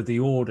middle of the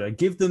order,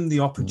 give them the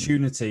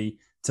opportunity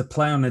to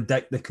play on a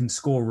deck that can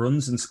score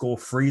runs and score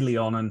freely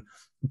on. And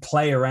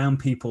play around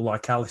people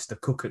like Alistair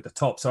Cook at the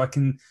top. So I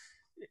can,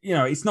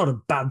 it's not a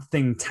bad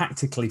thing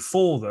tactically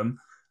for them,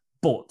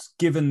 but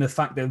given the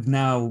fact they've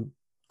now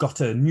got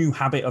a new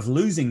habit of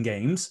losing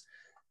games,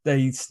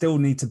 they still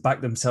need to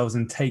back themselves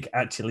and take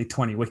actually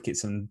 20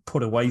 wickets and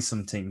put away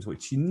some teams,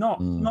 which you're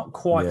not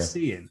quite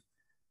seeing.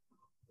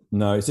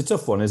 No, it's a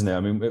tough one, isn't it?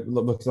 I mean,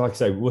 like I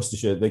say,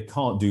 Worcestershire, they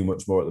can't do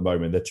much more at the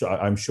moment.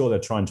 I'm sure they're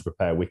trying to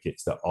prepare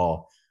wickets that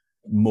are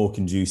more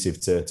conducive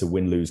to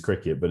win-lose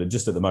cricket. But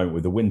just at the moment,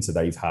 with the winter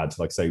they've had,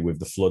 like I say, with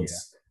the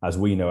floods, as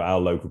we know,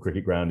 our local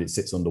cricket ground, it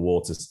sits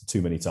underwater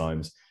too many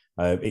times.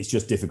 It's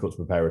just difficult to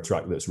prepare a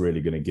track that's really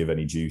going to give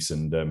any juice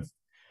and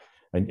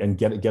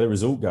get a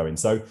result going.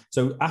 So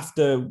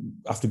after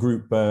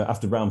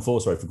round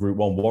 4, for Group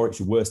 1,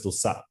 Warwickshire were still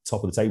sat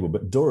top of the table,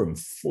 but Durham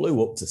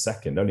flew up to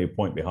second, only a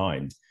point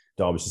behind.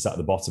 Derbyshire sat at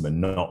the bottom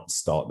and not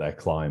start their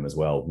climb as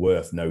well.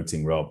 Worth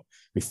noting, Rob,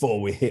 before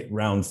we hit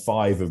round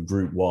 5 of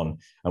Group 1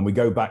 and we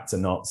go back to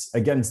Notts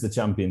against the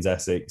champions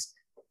Essex,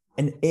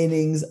 an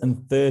innings and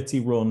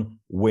 30-run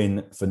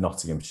win for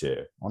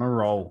Nottinghamshire. On a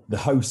roll. The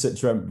hosts at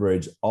Trent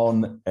Bridge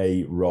on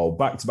a roll.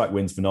 Back-to-back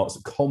wins for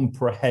Notts.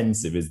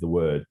 Comprehensive is the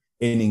word.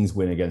 Innings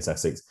win against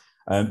Essex.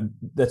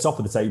 They're top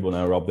of the table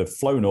now, Rob. They've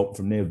flown up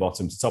from near the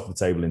bottom to top of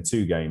the table in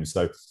 2 games.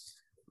 So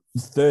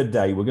third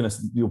day,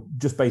 you'll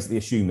just basically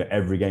assume that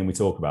every game we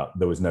talk about,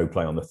 there was no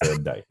play on the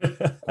third day,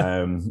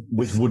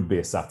 which would be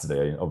a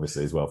Saturday,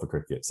 obviously, as well for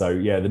cricket. So,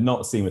 yeah, the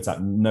Notts team attack,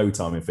 no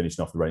time in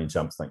finishing off the reigning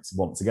champs, thanks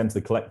once again to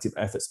the collective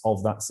efforts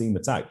of that seam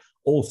attack.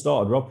 All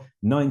started, Rob,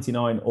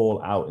 99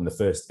 all out in the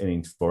first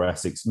innings for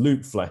Essex.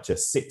 Luke Fletcher,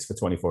 6 for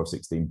 24 of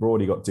 16.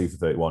 Brody got 2 for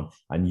 31.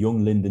 And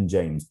young Lyndon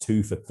James,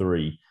 2 for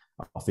 3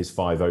 off his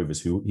 5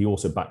 overs, who he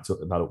also backed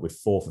that up with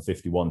 4 for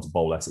 51 to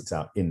bowl Essex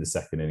out in the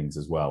second innings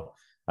as well.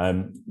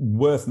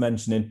 Worth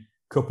mentioning,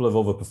 a couple of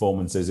other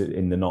performances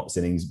in the Notts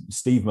innings.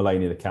 Steve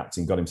Mullaney, the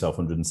captain, got himself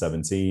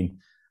 117.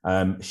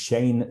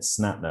 Shane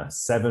Snatner,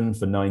 7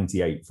 for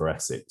 98 for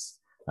Essex.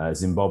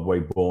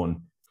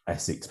 Zimbabwe-born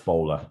Essex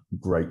bowler.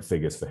 Great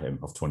figures for him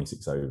of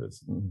 26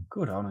 overs.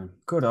 Good on him.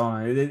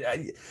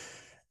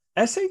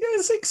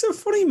 Essex are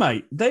funny,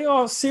 mate. They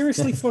are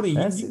seriously funny.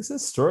 Essex are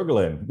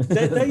struggling.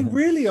 they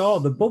really are.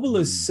 The bubble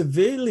has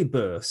severely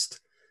burst.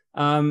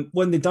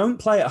 When they don't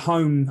play at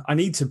home, I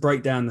need to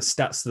break down the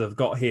stats that I've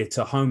got here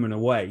to home and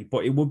away,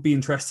 but it would be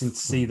interesting to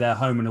see their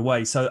home and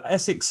away. So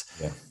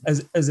Essex,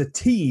 as a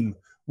team,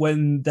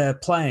 when they're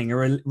playing,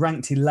 are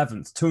ranked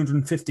 11th,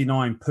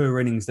 259 per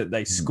innings that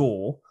they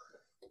score,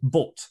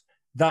 but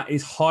that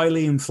is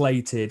highly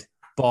inflated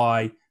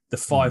by the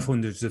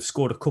 500s. They've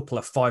scored a couple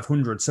of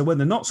 500s. So when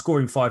they're not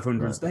scoring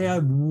 500s, they are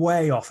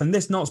way off. And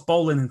this Notts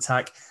bowling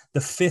attack, the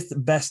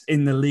 5th best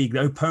in the league.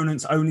 The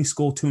opponents only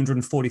score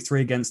 243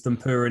 against them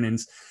per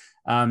innings.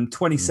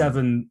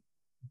 27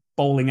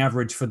 bowling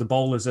average for the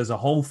bowlers as a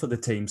whole for the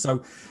team.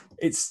 So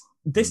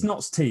this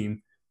Notts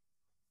team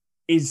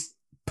is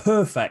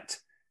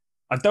perfect.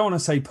 I don't want to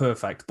say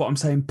perfect, but I'm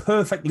saying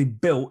perfectly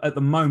built at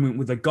the moment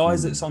with the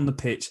guys that's on the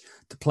pitch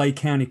to play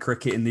county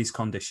cricket in these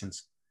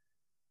conditions.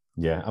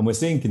 Yeah, and we're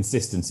seeing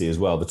consistency as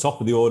well. The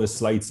top of the order,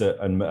 Slater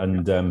and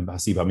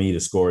Hasib Hamid are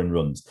scoring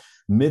runs.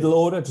 Middle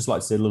order, just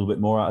like to see a little bit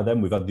more out of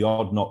them. We've had the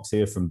odd knocks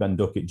here from Ben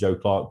Duckett, Joe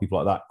Clark,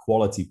 people like that,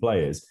 quality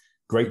players.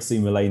 Great to see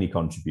Mullaney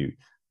contribute.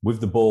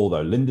 With the ball,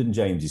 though, Lyndon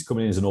James, he's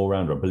coming in as an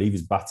all-rounder. I believe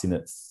he's batting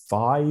at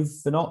 5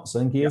 for Notts, I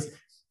think he is.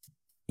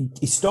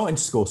 He's starting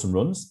to score some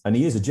runs, and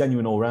he is a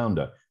genuine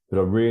all-rounder. But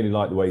I really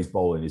like the way he's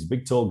bowling. He's a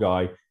big, tall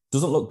guy.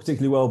 Doesn't look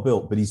particularly well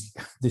built, but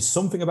there's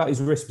something about his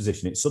wrist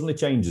position. It suddenly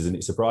changes and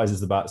it surprises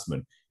the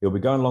batsman. He'll be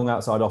going along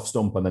outside off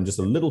stump and then just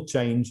a little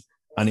change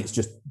and it's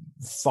just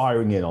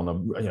firing in on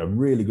a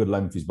really good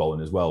length he's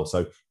bowling as well.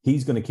 So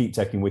he's going to keep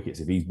taking wickets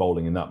if he's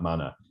bowling in that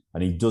manner.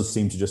 And he does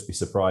seem to just be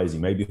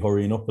surprising, maybe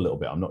hurrying up a little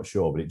bit. I'm not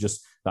sure, but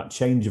that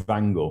change of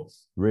angle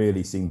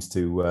really seems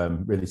to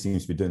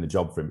be doing the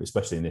job for him,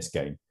 especially in this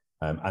game.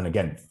 And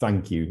again,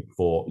 thank you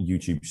for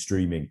YouTube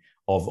streaming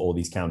of all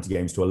these county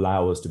games to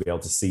allow us to be able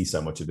to see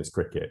so much of this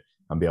cricket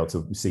and be able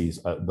to see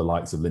the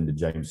likes of Lyndon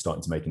James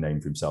starting to make a name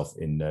for himself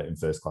in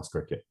first-class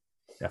cricket.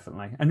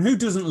 Definitely. And who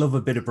doesn't love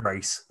a bit of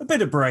brace? A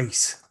bit of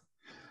brace.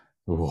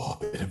 Oh,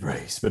 a bit of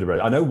brace.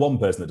 I know one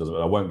person that doesn't,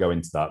 but I won't go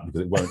into that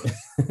because it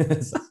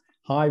won't.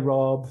 Hi,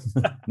 Rob.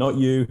 Not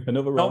you.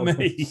 Another Rob. Not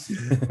me.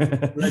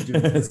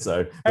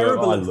 So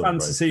terrible at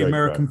fantasy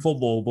American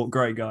football, but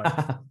great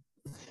guy.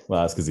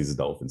 Well, that's because he's a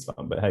Dolphins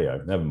fan, but hey,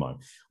 never mind.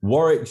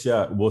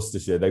 Warwickshire,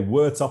 Worcestershire, they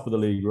were top of the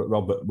league,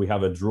 Rob, but we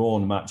have a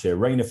drawn match here.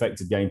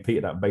 Rain-affected game,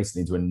 petered out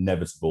basically into an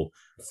inevitable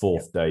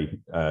fourth-day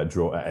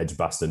draw at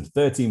Edgbaston.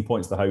 13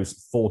 points the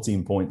host,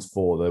 14 points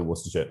for the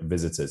Worcestershire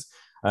visitors.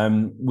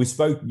 We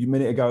spoke a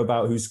minute ago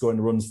about who's scoring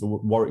the runs for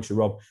Warwickshire,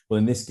 Rob. Well,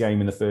 in this game,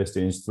 in the first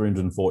innings,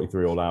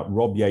 343 all out.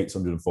 Rob Yates,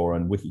 104,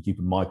 and wicketkeeper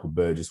Michael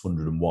Burgess,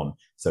 101.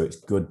 So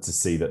it's good to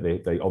see that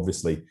they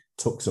obviously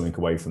took something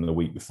away from the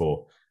week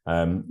before.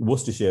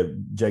 Worcestershire,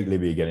 Jake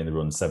Libby again in the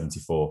run,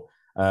 74.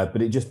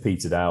 But it just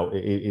petered out.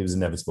 It was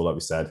inevitable, like we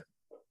said.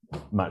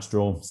 Match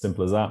drawn,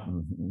 simple as that.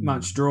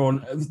 Match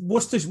drawn.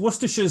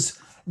 Worcestershire's,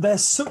 they're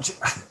such...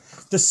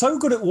 They're so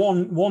good at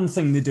one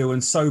thing they do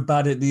and so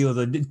bad at the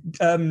other.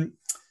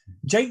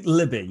 Jake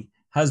Libby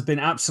has been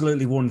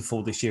absolutely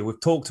wonderful this year. We've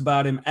talked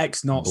about him.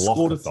 Ex-Notts,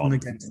 scored a ton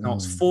against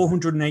Notts,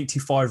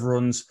 485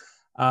 runs,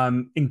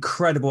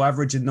 incredible,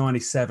 average of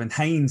 97.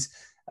 Haynes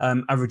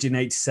averaging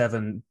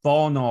 87.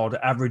 Barnard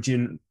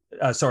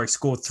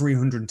scored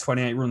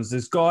 328 runs.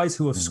 There's guys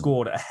who have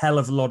scored a hell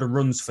of a lot of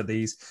runs for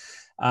these.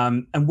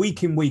 And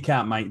week in, week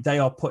out, mate, they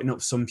are putting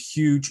up some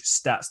huge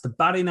stats. The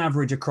batting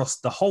average across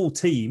the whole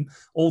team,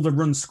 all the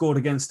runs scored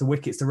against the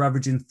wickets, they're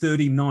averaging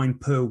 39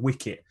 per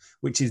wicket,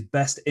 which is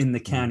best in the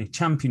county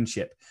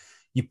championship.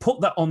 You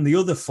put that on the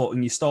other foot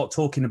and you start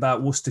talking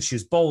about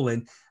Worcestershire's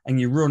bowling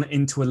and you run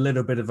into a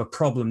little bit of a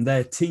problem.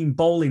 Their team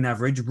bowling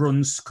average,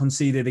 runs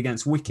conceded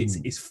against wickets,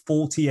 is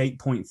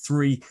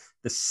 48.3,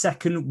 the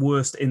second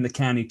worst in the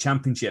county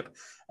championship.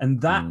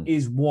 And that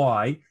is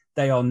why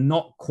they are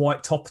not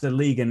quite top of the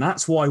league. And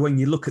that's why when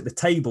you look at the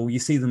table, you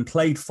see them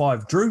played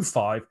 5, drew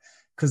 5,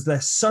 because they're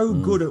so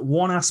good at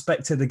one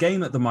aspect of the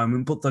game at the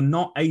moment, but they're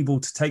not able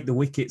to take the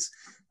wickets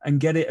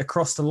and get it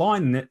across the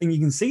line. And you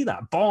can see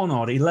that.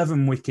 Barnard,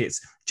 11 wickets.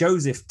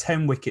 Joseph,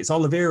 10 wickets.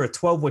 Oliveira,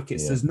 12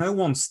 wickets. Yeah. There's no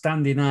one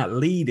standing out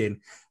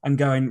leading and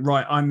going,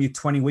 right, I'm your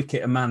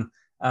 20-wicket man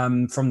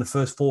from the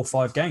first 4 or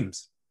 5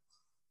 games.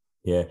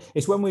 Yeah,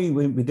 it's when we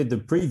did the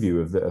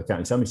preview of the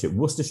county championship,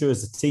 Worcestershire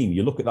as a team,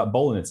 you look at that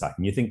bowling attack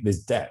and you think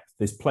there's depth.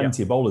 There's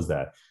plenty of bowlers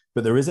there.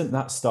 But there isn't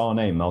that star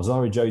name.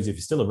 Malzari Joseph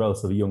is still a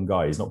relatively young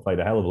guy. He's not played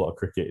a hell of a lot of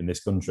cricket in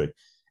this country.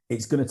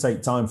 It's going to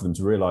take time for them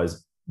to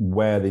realise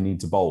where they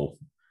need to bowl,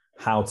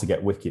 how to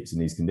get wickets in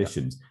these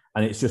conditions.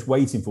 And it's just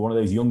waiting for one of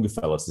those younger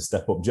fellas to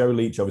step up. Joe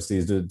Leach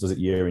obviously does it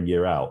year in,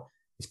 year out.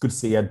 It's good to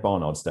see Ed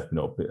Barnard stepping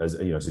up as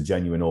a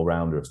genuine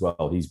all-rounder as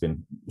well. He's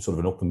been sort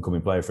of an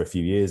up-and-coming player for a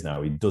few years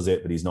now. He does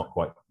it, but he's not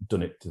quite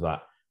done it to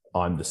that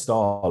I'm the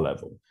star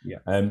level. Yeah.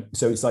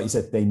 So it's like you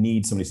said, they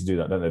need somebody to do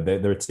that, don't they?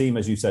 They're a team,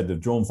 as you said, they've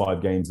drawn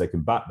 5 games, they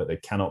can bat, but they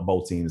cannot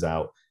bowl teams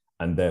out,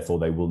 and therefore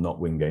they will not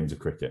win games of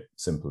cricket.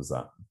 Simple as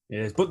that.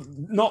 Yes, but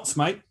Notts,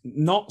 mate.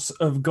 Notts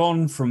have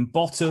gone from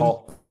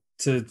bottom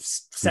to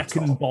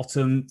second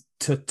bottom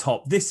to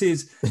top. This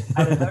is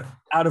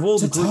out of all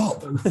the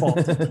groups so far,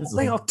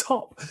 they are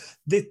top.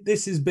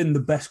 This has been the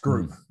best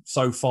group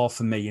so far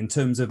for me in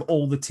terms of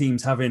all the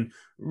teams having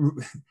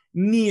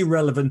near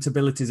relevant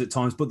abilities at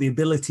times, but the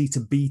ability to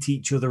beat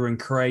each other and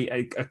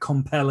create a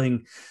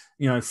compelling,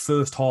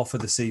 first half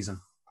of the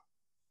season.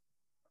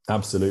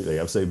 Absolutely.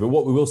 But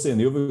what we will see in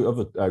the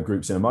other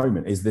groups in a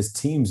moment is there's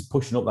teams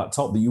pushing up that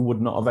top that you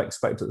would not have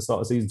expected at the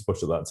start of the season to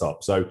push up that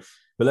top.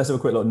 But let's have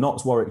a quick look.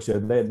 Notts, Warwickshire,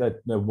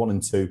 they're 1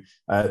 and 2.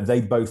 They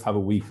both have a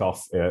week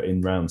off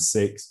in round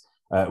 6.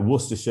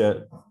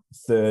 Worcestershire,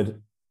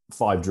 3rd,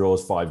 5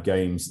 draws, 5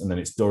 games. And then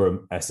it's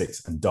Durham,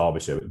 Essex and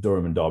Derbyshire.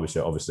 Durham and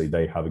Derbyshire, obviously,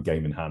 they have a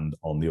game in hand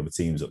on the other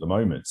teams at the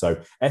moment. So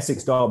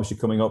Essex, Derbyshire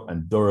coming up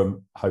and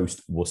Durham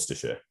host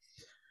Worcestershire.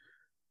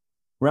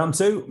 Round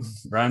 2,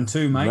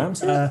 mate. Round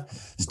 2.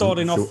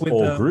 Starting off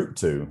with Group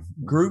 2.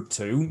 Group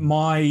 2.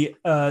 My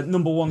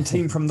number 1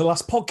 team from the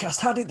last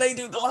podcast. How did they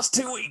do the last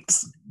 2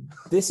 weeks?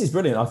 This is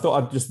brilliant. I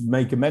thought I'd just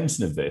make a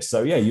mention of this.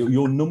 So, yeah,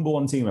 your number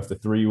 1 team after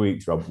 3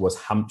 weeks, Rob, was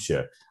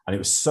Hampshire. And it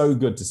was so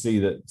good to see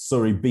that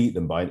Surrey beat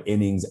them by an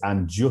innings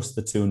and just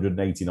the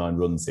 289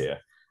 runs here.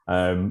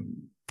 A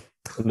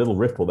little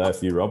ripple there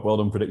for you, Rob. Well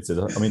done, predicted.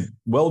 I mean,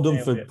 well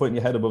done for putting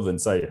your head above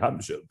and saying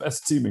Hampshire,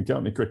 best team in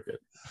county cricket.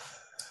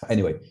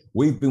 Anyway,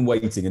 we've been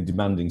waiting and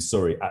demanding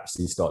Surrey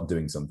actually start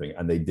doing something,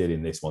 and they did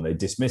in this one. They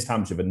dismissed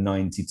Hampshire for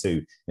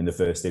 92 in the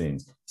first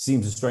innings.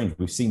 Seems strange.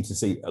 We seem to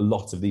see a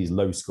lot of these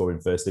low-scoring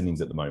first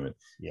innings at the moment.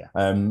 Yeah.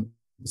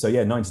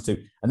 92.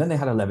 And then they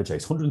had a lever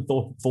chase,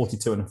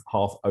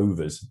 142.5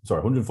 overs.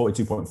 Sorry,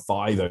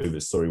 142.5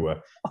 overs, Surrey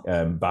were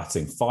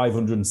batting,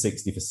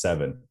 560 for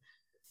 7.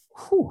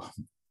 Whew.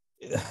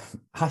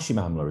 Hashim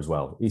Amla as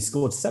well. He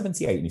scored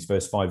 78 in his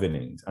first 5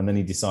 innings, and then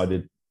he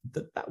decided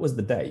that was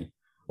the day.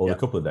 Or a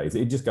couple of days,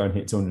 he'd just go and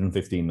hit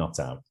 215 not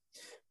out.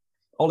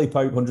 Ollie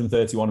Pope,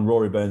 131, and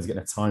Rory Burns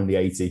getting a timely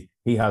 80.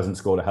 He hasn't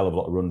scored a hell of a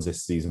lot of runs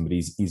this season, but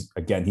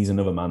he's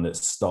another man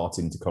that's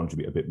starting to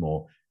contribute a bit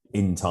more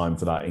in time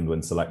for that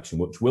England selection,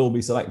 which will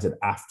be selected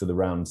after the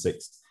round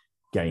 6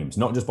 games,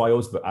 not just by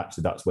us, but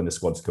actually that's when the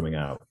squad's coming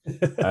out.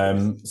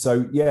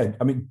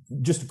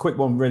 Just a quick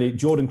one, really.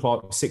 Jordan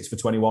Clark, 6 for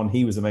 21.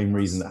 He was the main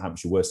reason that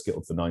Hampshire were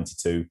skittled for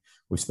 92.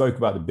 We spoke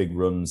about the big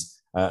runs.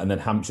 And then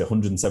Hampshire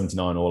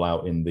 179 all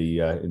out in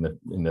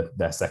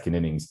their second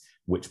innings,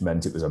 which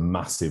meant it was a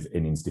massive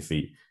innings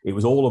defeat. It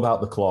was all about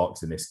the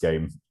Clarks in this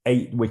game.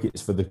 8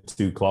 wickets for the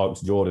 2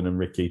 Clarks, Jordan and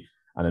Ricky,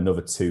 and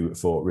another 2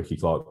 for Ricky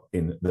Clark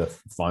in the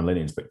final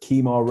innings. But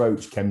Kemar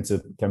Roach came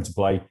to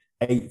play,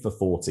 8 for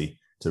 40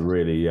 to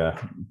really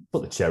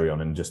put the cherry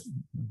on and just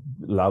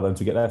allow them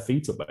to get their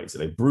feet up,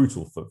 basically.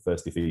 Brutal for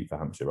first defeat for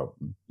Hampshire, Rob.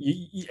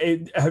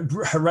 A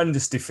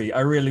horrendous defeat. I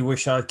really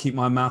wish I'd keep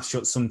my mouth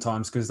shut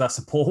sometimes because that's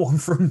a poor one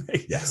from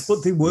me. Yes.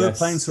 But they were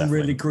playing some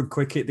really good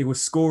cricket. They were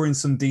scoring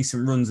some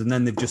decent runs and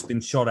then they've just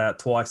been shot out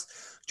twice.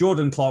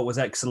 Jordan Clark was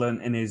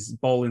excellent in his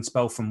bowling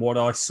spell from what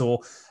I saw.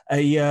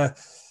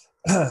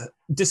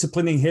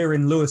 Disciplining here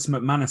in Lewis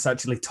McManus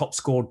actually top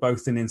scored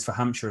both innings for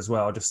Hampshire as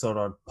well. I just thought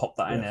I'd pop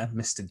that in there,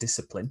 Mr.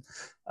 Discipline.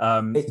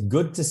 It's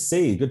good to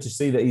see. Good to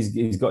see that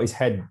he's got his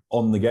head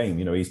on the game.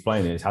 He's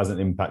playing it. It hasn't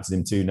impacted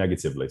him too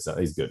negatively. So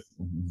he's good.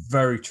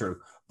 Very true.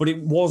 But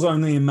it was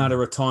only a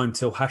matter of time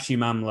till Hashim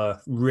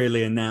Amla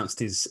really announced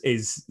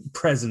his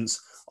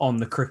presence on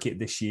the cricket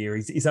this year.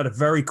 He's had a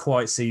very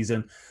quiet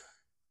season.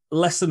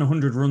 Less than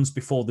 100 runs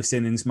before this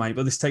innings, mate,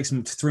 but this takes him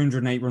up to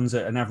 308 runs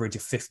at an average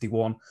of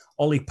 51.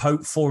 Ollie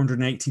Pope,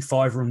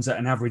 485 runs at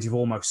an average of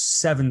almost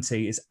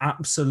 70, is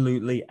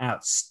absolutely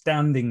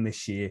outstanding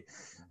this year.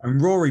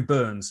 And Rory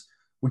Burns,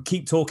 we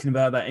keep talking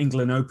about that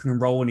England opening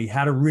role, and he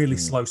had a really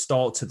slow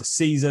start to the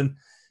season.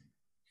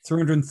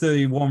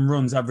 331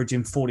 runs,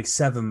 averaging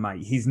 47,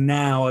 mate. He's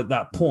now at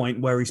that point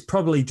where he's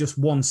probably just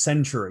one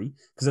century,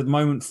 because at the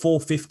moment,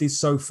 450s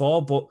so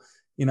far, but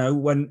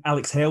when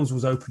Alex Hales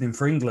was opening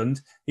for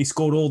England, he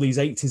scored all these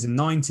 80s and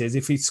 90s.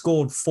 If he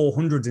scored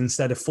 400s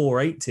instead of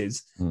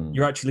 480s,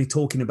 you're actually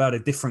talking about a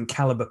different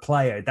caliber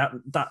player.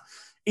 That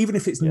even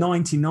if it's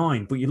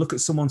 99, but you look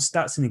at someone's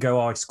stats and you go,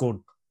 I scored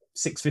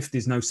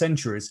 650s, no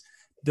centuries.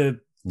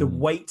 The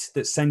weight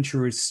that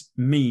centuries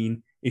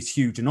mean is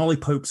huge. And Ollie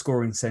Pope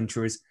scoring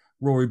centuries,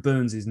 Rory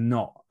Burns is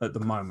not at the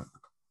moment.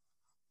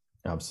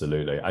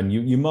 Absolutely. And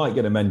you might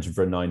get a mention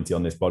for a 90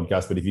 on this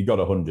podcast, but if you got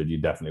 100, you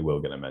definitely will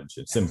get a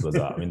mention. Simple as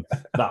that. I mean,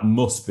 that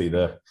must be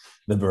the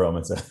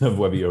barometer of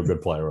whether you're a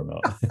good player or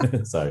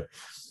not. So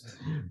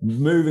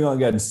moving on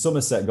again,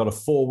 Somerset got a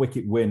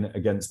 4-wicket win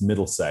against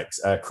Middlesex.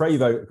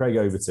 Craig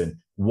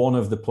Overton, one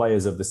of the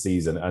players of the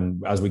season.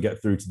 And as we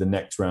get through to the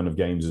next round of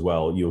games as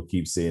well, you'll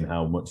keep seeing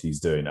how much he's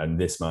doing. And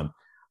this man,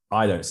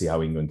 I don't see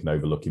how England can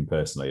overlook him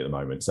personally at the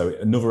moment. So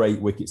another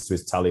 8 wickets to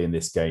his tally in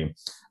this game.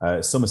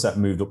 Somerset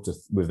moved up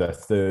with their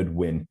 3rd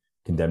win,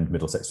 condemned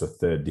Middlesex to a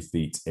 3rd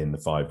defeat in the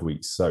 5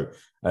 weeks.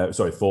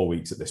 4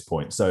 weeks at this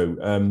point. So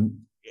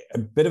a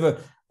bit of a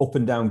up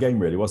and down game,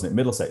 really, wasn't it?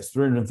 Middlesex,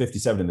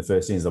 357 in the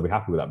first innings. They'll be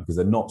happy with that because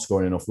they're not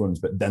scoring enough runs,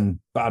 but then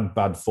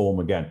bad form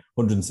again.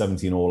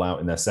 117 all out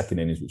in their second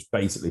innings, which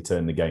basically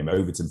turned the game.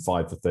 Overton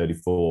 5 for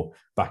 34,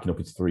 backing up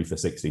into 3 for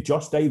 60.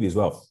 Josh Davey as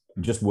well,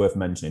 just worth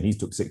mentioning. He's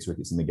took 6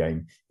 wickets in the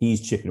game.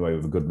 He's chipping away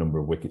with a good number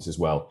of wickets as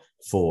well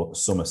for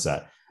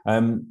Somerset.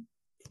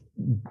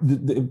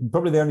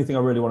 Probably the only thing I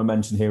really want to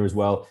mention here as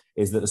well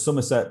is that the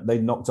Somerset, they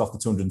knocked off the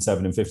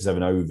 207 and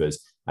 57 overs,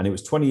 and it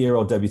was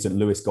 20-year-old debutant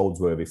Lewis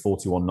Goldsworthy,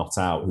 41 not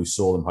out, who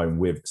saw them home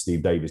with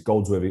Steve Davis.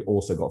 Goldsworthy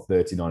also got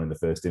 39 in the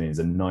first innings,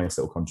 a nice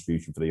little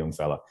contribution for the young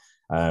fella,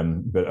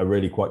 but a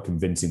really quite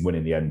convincing win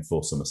in the end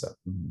for Somerset.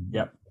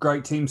 Yeah,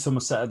 great team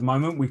Somerset at the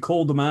moment. We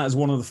called them out as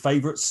one of the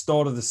favourites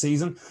start of the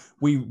season.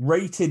 We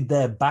rated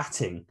their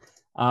batting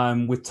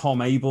with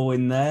Tom Abel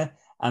in there.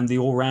 And the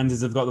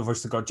all-rounders have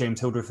obviously got James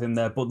Hildreth in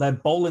there, but their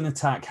bowling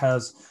attack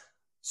has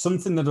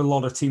something that a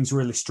lot of teams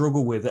really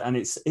struggle with, and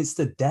it's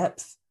the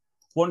depth.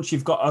 Once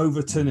you've got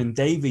Overton and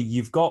Davey,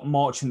 you've got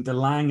Marchant de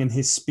Lang and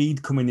his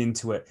speed coming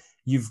into it.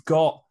 You've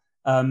got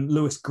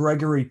Lewis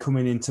Gregory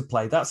coming into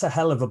play. That's a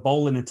hell of a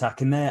bowling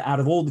attack, and they're,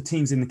 out of all the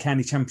teams in the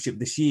county championship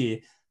this year,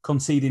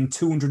 conceding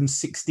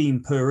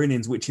 216 per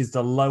innings, which is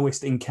the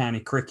lowest in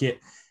county cricket.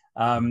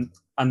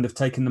 And they've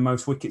taken the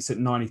most wickets at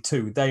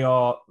 92. They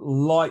are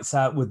lights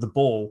out with the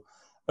ball.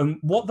 And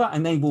what that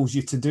enables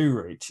you to do,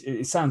 Rich,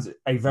 it sounds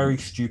a very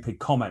stupid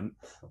comment,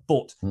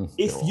 but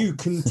if you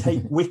can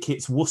take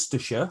wickets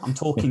Worcestershire, I'm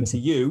talking to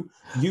you,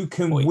 you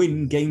can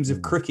win games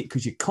of cricket,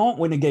 because you can't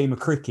win a game of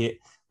cricket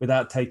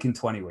without taking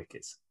 20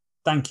 wickets.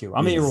 Thank you.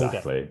 I'm here all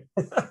day.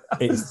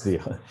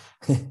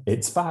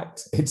 It's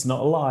fact. It's not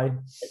a lie.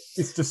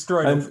 It's just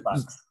straight up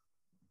facts.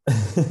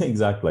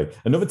 Exactly.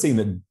 Another team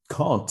that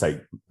can't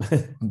take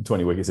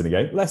 20 wickets in a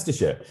game,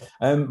 Leicestershire.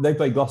 They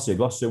played Gloucestershire.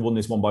 Gloucestershire won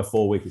this one by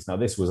 4 wickets. Now,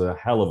 this was a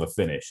hell of a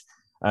finish.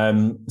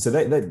 So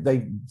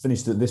they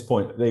finished at this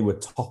point. They were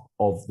top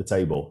of the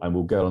table, and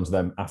we'll go on to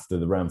them after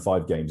the round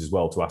 5 games as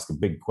well to ask a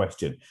big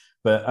question.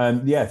 But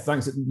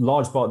thanks. A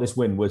large part of this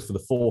win was for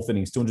the 4th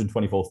innings,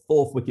 224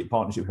 4th wicket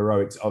partnership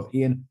heroics of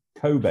Ian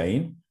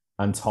Cobain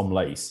and Tom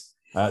Lace.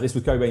 This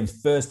was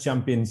Cobain's first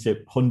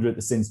championship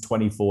 100th since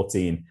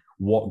 2014.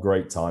 What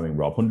great timing,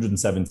 Rob.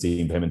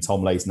 117 for him, and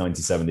Tom Lace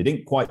 97. They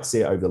didn't quite see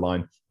it over the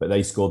line, but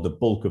they scored the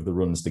bulk of the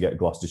runs to get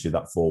Gloucestershire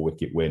that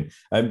 4-wicket win.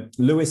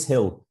 Lewis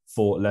Hill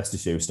for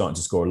Leicestershire was starting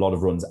to score a lot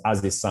of runs,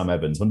 as is Sam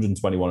Evans,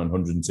 121 and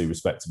 102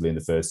 respectively in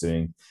the first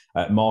inning.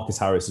 Marcus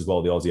Harris as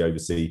well, the Aussie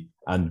overseas,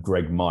 and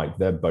Greg Mike,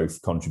 they're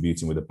both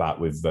contributing with a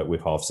bat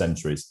with half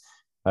centuries.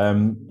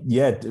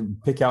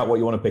 Pick out what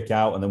you want to pick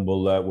out, and then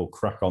we'll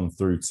crack on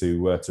through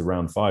to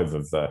round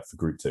 5 for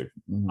Group 2.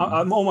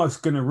 I'm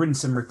almost going to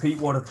rinse and repeat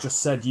what I've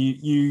just said.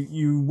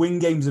 You win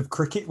games of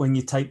cricket when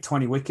you take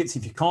 20 wickets.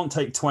 If you can't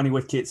take 20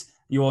 wickets,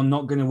 you are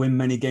not going to win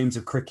many games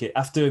of cricket.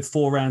 After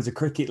 4 rounds of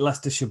cricket,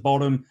 Leicestershire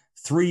bottom,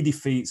 3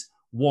 defeats,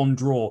 1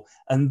 draw.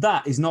 And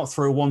that is not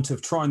through a want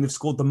of trying. They've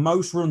scored the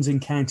most runs in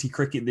county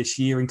cricket this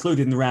year,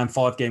 including the round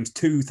 5 games,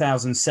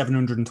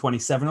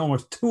 2,727,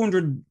 almost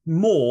 200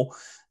 more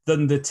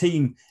than the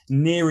team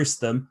nearest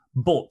them,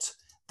 but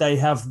They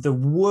have the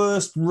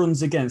worst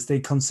runs against. They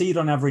concede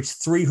on average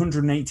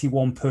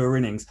 381 per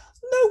innings.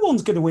 No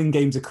one's going to win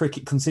games of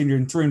cricket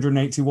considering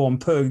 381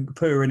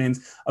 per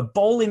innings. A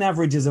bowling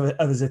average as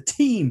a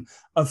team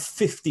of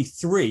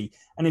 53.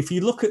 And if you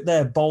look at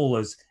their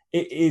bowlers,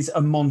 it is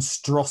a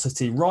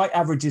monstrosity. Wright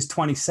averages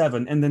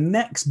 27, and the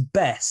next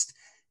best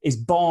is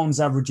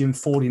Barnes averaging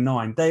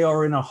 49. They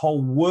are in a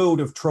whole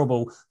world of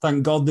trouble.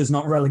 Thank God there's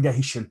not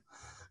relegation.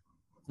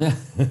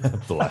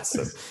 Bless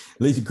him.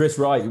 At least Chris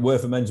Wright,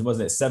 worth a mention,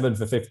 wasn't it? 7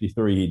 for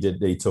 53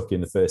 he took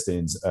in the first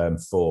innings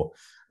for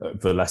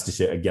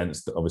Leicestershire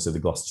against, obviously, the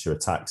Gloucestershire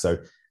attack. So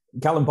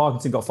Callum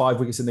Parkinson got 5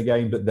 wickets in the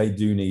game, but they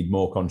do need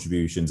more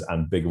contributions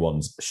and bigger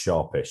ones,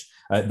 sharpish.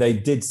 They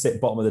did sit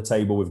bottom of the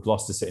table with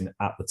Gloucester sitting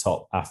at the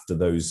top after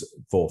those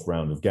fourth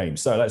round of games.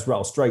 So let's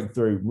rattle straight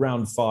through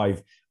round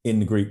 5 in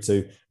the Group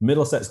 2.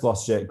 Middlesex,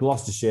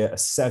 Gloucestershire, a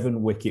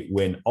 7-wicket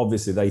win.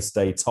 Obviously, they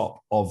stay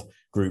top of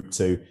Group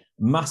 2.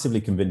 Massively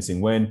convincing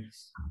win.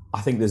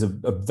 I think there's a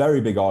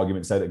very big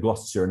argument to say that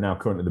Gloucestershire are now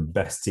currently the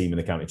best team in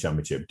the county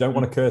championship. Don't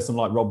want to curse them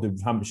like Rob did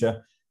with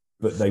Hampshire,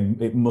 but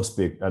it must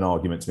be an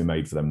argument to be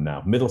made for them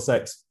now.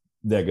 Middlesex,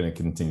 they're going to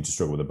continue to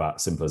struggle with the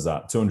bat. Simple as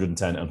that.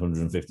 210 and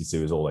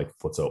 152 is all they can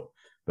put up.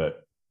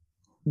 But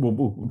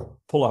we'll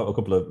pull out a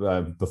couple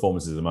of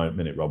performances in a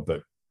minute, Rob.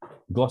 But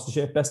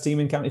Gloucestershire, best team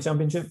in county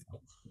championship?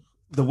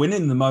 They're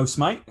winning the most,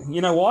 mate.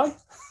 You know why?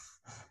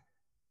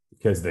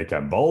 Because they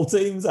can bowl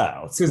teams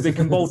out. Because they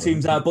can bowl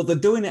teams out, but they're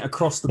doing it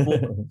across the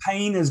board.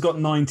 Payne has got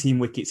 19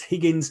 wickets.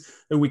 Higgins,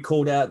 who we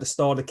called out at the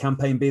start of the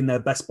campaign, being their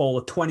best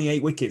bowler,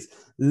 28 wickets,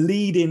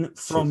 leading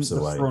from Chips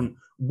the away. front.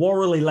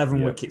 Worrell,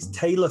 11 wickets.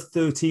 Taylor,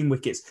 13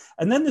 wickets.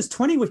 And then there's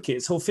 20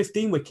 wickets or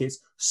 15 wickets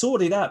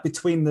sorted out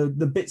between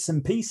the bits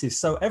and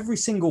pieces. So every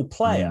single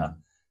player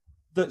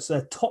that's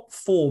their top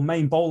 4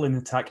 main bowling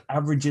attack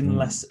averaging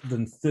less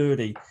than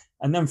 30.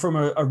 And then from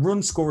a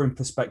run scoring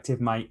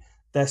perspective, mate,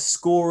 they're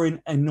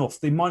scoring enough.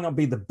 They might not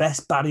be the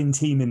best batting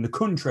team in the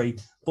country,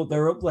 but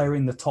they're up there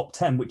in the top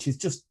 10, which is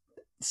just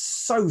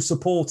so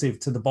supportive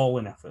to the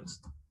bowling efforts.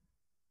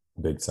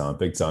 Big time,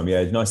 big time.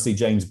 Yeah, nice to see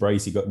James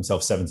Bracey got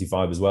himself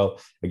 75 as well.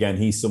 Again,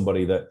 he's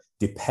somebody that,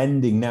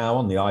 depending now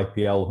on the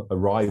IPL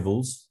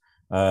arrivals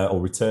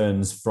or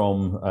returns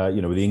from,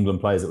 with the England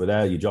players that were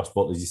there, your Josh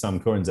Butlers, your Sam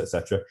Currans,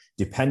 etc.,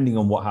 depending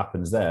on what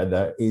happens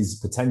there is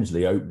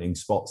potentially opening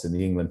spots in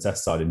the England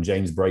test side. And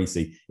James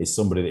Bracey is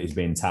somebody that is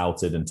being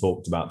touted and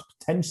talked about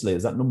potentially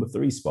as that number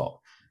 3 spot.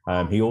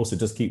 He also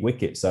does keep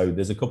wickets. So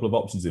there's a couple of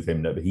options with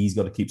him, but he's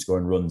got to keep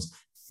scoring runs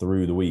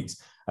through the weeks.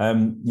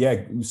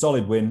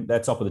 Solid win.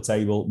 They're top of the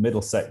table.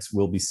 Middlesex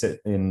will be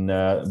sitting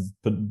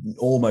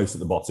almost at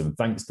the bottom,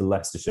 thanks to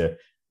Leicestershire.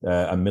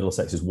 And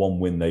Middlesex's 1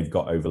 win they've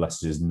got over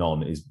Leicester's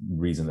none is the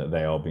reason that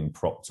they are being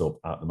propped up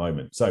at the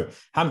moment. So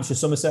Hampshire,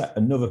 Somerset,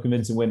 another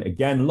convincing win.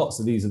 Again, lots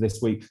of these are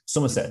this week.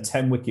 Somerset,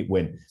 10-wicket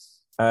win.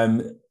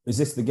 Is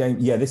this the game?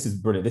 Yeah, this is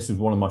brilliant. This was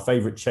one of my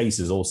favourite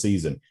chasers all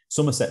season.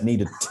 Somerset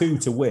needed 2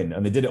 to win,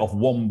 and they did it off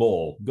 1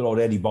 ball. Good old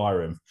Eddie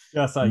Byram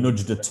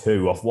nudged a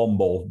 2 off 1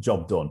 ball.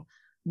 Job done.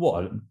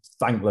 What a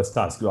thankless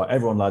task. Like,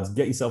 everyone, lads,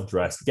 get yourself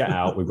dressed, get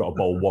out. We've got to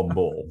bowl 1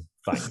 ball.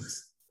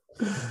 Thanks.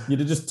 You'd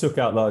have just took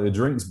out like the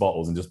drinks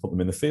bottles and just put them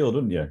in the field,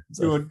 wouldn't you?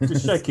 So, you would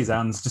just shake his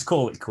hands, just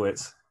call it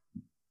quits.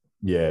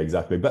 Yeah,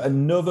 exactly. But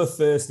another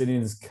first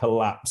innings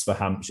collapse for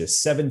Hampshire.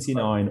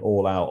 79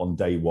 all out on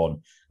day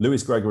 1.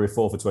 Lewis Gregory,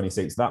 4 for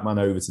 26. That man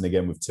Overton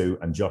again with 2,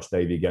 and Josh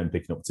Davey again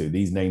picking up 2.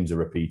 These names are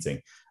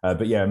repeating.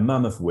 But yeah,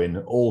 mammoth win,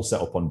 all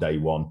set up on day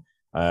 1.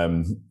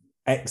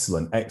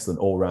 Excellent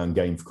all-round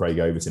game for Craig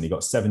Overton. He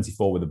got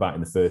 74 with the bat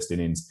in the first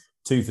innings,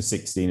 2 for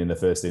 16 in the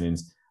first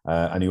innings.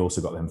 And he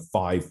also got them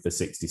 5 for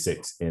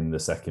 66 in the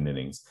second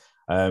innings.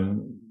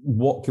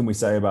 What can we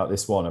say about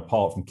this one,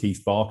 apart from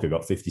Keith Barker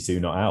got 52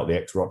 not out, the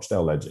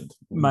ex-Rochdale legend?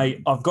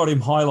 Mate, I've got him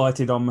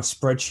highlighted on my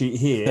spreadsheet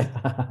here.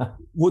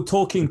 We're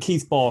talking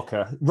Keith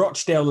Barker,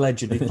 Rochdale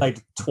legend. He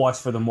played twice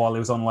for them while he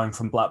was on loan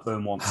from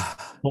Blackburn once.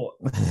 But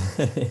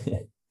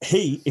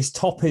he is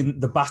topping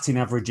the batting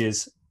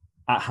averages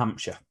at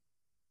Hampshire.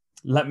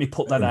 Let me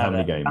put that out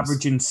there.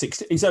 Averaging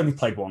 60. He's only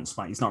played once,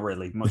 mate. He's not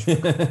really much.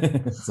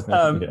 52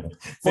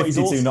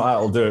 also, not out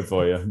will do it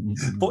for you.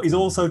 But he's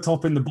also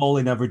topping the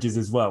bowling averages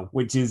as well,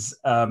 which is,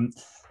 a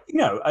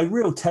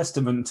real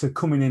testament to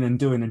coming in and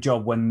doing a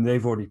job when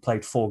they've already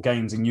played 4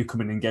 games and you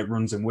come in and get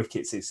runs and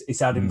wickets.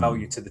 It's adding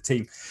value to the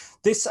team.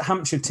 This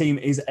Hampshire team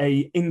is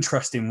a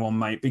interesting one,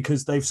 mate,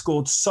 because they've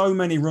scored so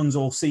many runs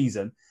all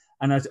season.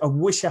 And I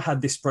wish I had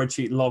this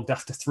spreadsheet logged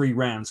after 3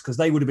 rounds, because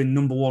they would have been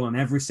number 1 on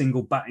every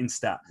single batting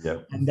stat.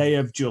 Yep. And they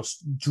have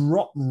just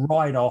dropped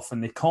right off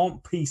and they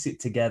can't piece it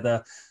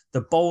together.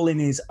 The bowling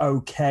is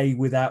okay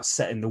without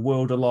setting the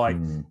world alight.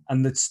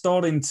 And they're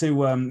starting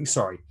to,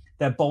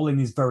 their bowling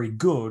is very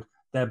good.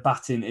 Their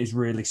batting is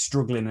really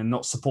struggling and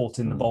not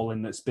supporting the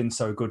bowling that's been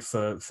so good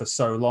for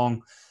so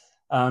long.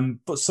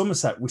 But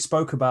Somerset, we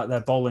spoke about their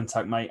bowling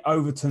attack, mate.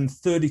 Overton,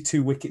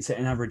 32 wickets at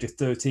an average of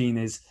 13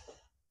 is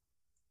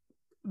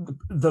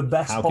the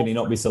best. How can he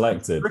not be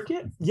selected?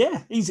 Cricket?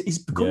 Yeah, he's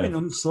becoming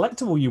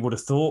unselectable, you would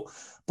have thought.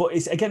 But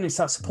it's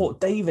that support.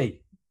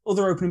 Davey,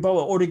 other opening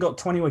bowler already got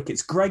 20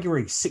 wickets.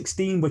 Gregory,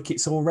 16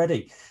 wickets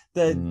already.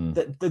 They're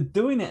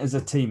doing it as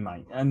a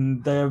teammate,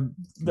 and they're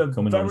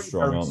coming very, on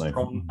strong, very aren't they?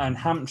 strong. And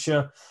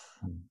Hampshire,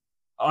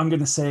 I'm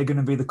going to say, are going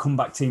to be the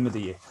comeback team of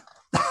the year.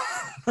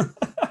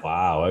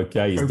 Wow.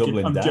 Okay, he's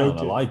doubling down. Joking.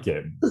 I like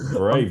it.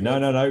 Brave. No.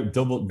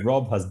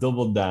 Rob has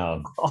doubled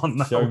down. Oh,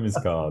 no. Show him his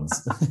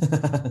cards.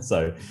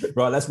 So,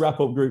 right, let's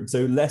wrap up Group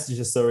 2.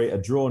 Leicestershire, Surrey, a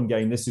drawn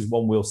game. This is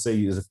one we'll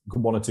see. There's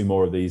one or two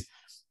more of these.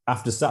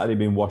 After Saturday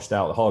being washed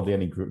out, hardly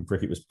any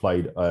cricket was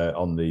played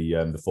on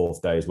the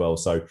fourth day as well.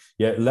 So,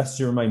 yeah,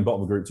 Leicester remain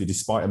bottom of Group 2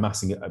 despite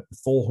amassing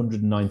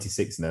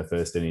 496 in their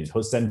first innings.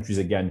 Centuries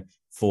again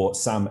for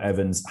Sam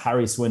Evans,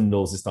 Harry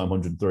Swindles this time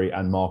 103,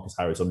 and Marcus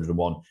Harris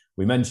 101.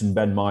 We mentioned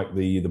Ben Mike,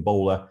 the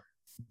bowler,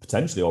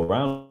 potentially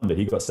all-rounder.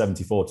 He got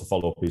 74 to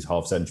follow up his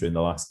half-century in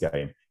the last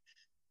game.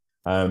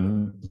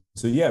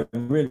 So, yeah,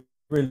 really,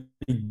 really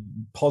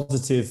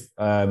positive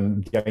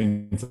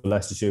game for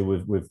Leicestershire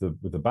with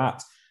the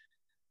bat.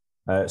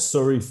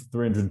 Surrey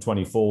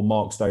 324,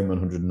 Mark Stoneman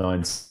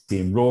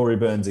 119, Rory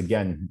Burns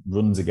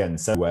runs again.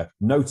 So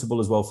notable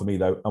as well for me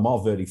though,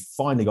 Amar Verdi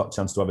finally got a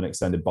chance to have an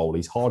extended bowl.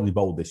 He's hardly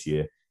bowled this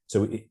year.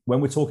 So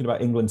when we're talking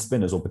about England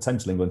spinners or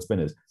potential England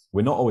spinners,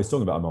 we're not always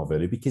talking about Amar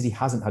Verdi because he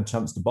hasn't had a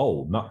chance to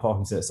bowl. Matt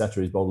Parkinson,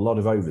 etc. He's bowled a lot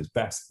of overs,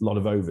 a lot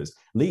of overs.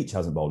 Leach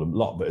hasn't bowled a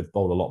lot, but has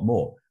bowled a lot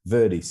more.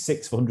 Verdi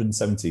 6 for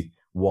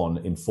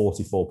 171 in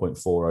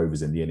 44.4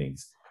 overs in the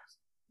innings.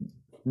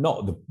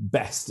 Not the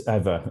best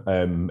ever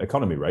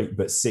economy rate,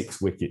 but 6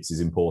 wickets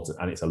is important,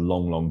 and it's a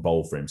long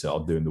bowl for him, so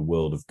I'm doing the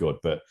world of good.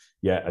 But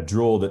yeah, a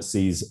draw that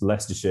sees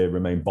Leicestershire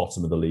remain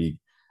bottom of the league.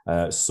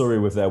 Surrey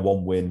with their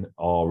 1 win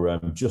are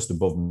just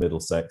above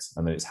Middlesex,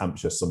 and then it's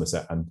Hampshire,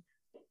 Somerset, and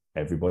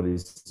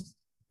everybody's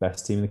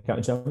best team in the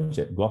county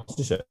championship,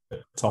 Gloucestershire,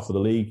 top of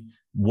the league,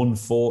 won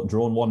 4,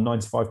 drawn 1,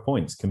 95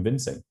 points,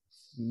 convincing.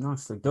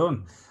 Nicely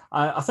done.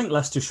 I think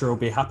Leicestershire will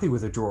be happy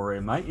with a draw here,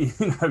 mate.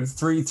 You know,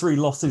 three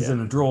losses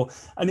and a draw.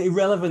 And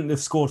irrelevant, they've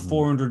scored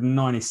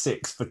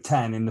 496 for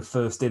 10 in the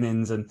first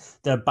innings, and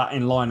their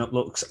batting lineup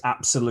looks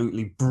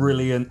absolutely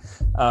brilliant.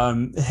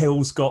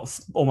 Hill's got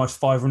almost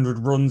 500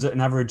 runs at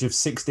an average of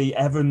 60.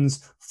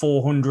 Evans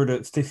 400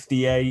 at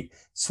 58.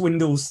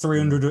 Swindles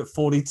 300 at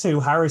 42.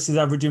 Harris is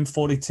averaging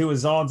 42.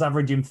 Hazard's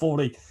averaging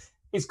 40.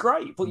 It's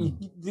great, but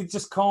you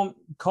just can't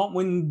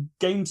win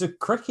games of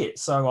cricket.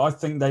 So I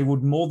think they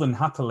would more than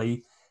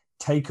happily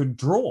take a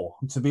draw,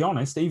 to be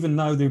honest, even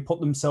though they put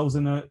themselves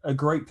in a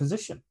great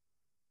position.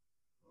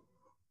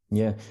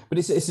 Yeah, but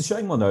it's a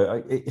shame one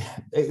though.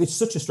 It's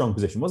such a strong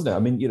position, wasn't it? I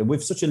mean, you know,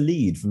 with such a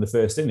lead from the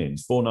first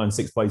innings,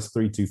 496 plays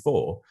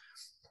 324.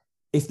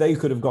 If they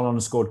could have gone on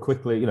and scored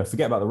quickly, you know,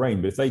 forget about the rain,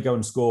 but if they go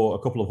and score a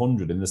couple of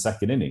hundred in the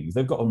second innings,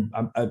 they've got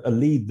a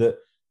lead that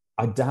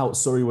I doubt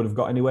Surrey would have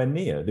got anywhere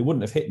near. They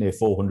wouldn't have hit near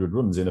 400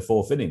 runs in a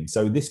fourth inning.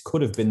 So this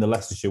could have been the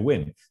Leicestershire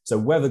win. So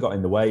weather got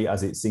in the way,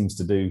 as it seems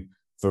to do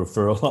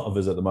for a lot of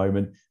us at the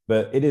moment.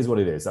 But it is what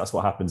it is. That's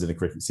what happens in a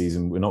cricket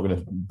season. We're not going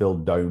to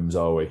build domes,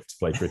 are we, to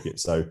play cricket?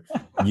 So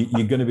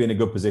you're going to be in a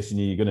good position.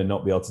 You're going to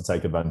not be able to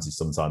take advantage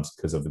sometimes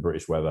because of the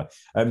British weather.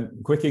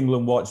 Quick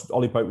England watch.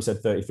 Ollie Pope, we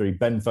said 33.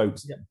 Ben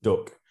Folkes,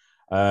 duck.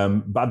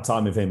 Bad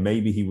time of him.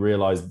 Maybe he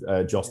realised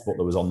Joss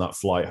Butler was on that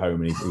flight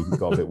home and he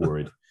got a bit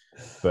worried.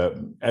 But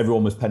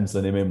everyone was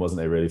penciling him in, wasn't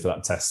they, really, for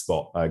that test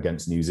spot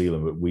against New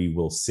Zealand? But we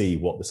will see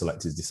what the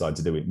selectors decide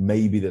to do. It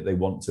may be that they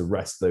want to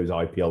rest those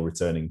IPL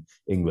returning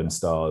England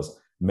stars.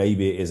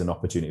 Maybe it is an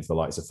opportunity for the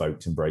likes of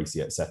Folkes and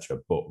Bracey, etc.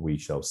 But we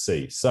shall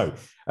see. So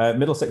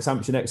Middlesex,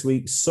 Hampshire next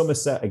week.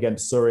 Somerset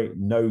against Surrey.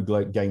 No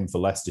game for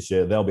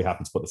Leicestershire. They'll be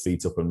happy to put the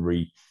feet up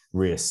and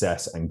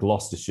reassess. And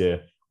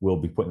Gloucestershire will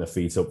be putting their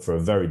feet up for a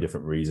very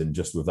different reason,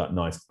 just with that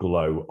nice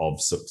glow of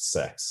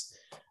success.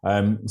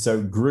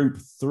 So Group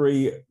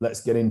 3,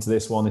 let's get into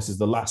this one. This is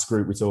the last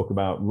group we talk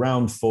about.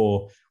 Round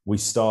 4, we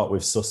start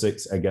with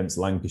Sussex against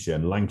Lancashire,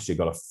 and Lancashire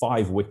got a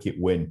 5-wicket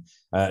win.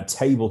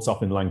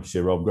 Tabletop in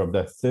Lancashire, Rob, grabbed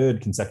their 3rd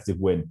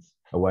consecutive win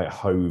away at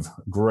Hove.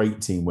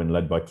 Great team win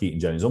led by Keaton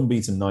Jennings.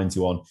 Unbeaten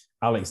 91.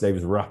 Alex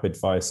Davis rapid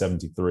fire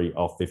 73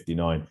 off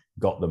 59.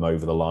 Got them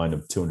over the line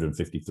of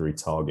 253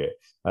 target.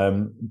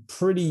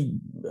 Pretty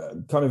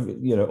kind of,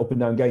 you know, up and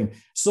down game.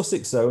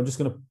 Sussex, though, I'm just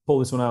going to pull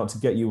this one out to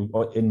get you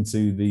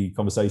into the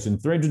conversation.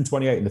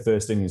 328 in the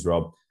first innings,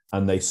 Rob,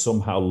 and they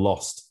somehow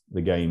lost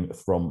the game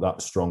from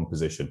that strong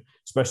position,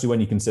 especially when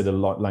you consider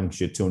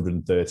Lancashire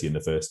 230 in the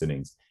first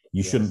innings.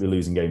 You shouldn't be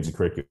losing games of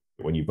cricket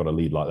when you've got a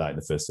lead like that in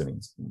the first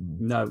innings.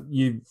 No,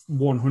 you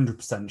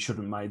 100%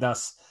 shouldn't, mate.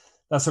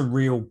 That's a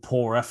real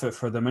poor effort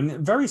for them.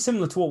 And very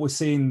similar to what we're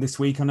seeing this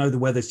week. I know the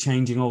weather's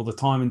changing all the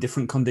time in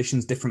different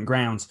conditions, different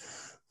grounds,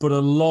 but a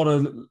lot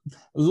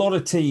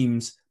of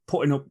teams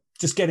putting up,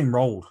 just getting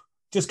rolled.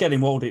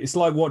 It's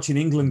like watching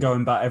England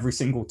going back every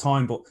single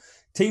time, but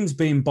teams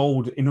being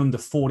bowled in under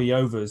 40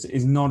 overs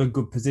is not a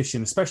good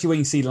position, especially when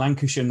you see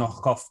Lancashire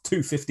knock off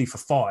 250 for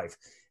 5.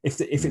 If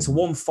it's a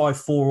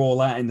 1-5-4 all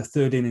out in the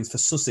 3rd innings for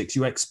Sussex,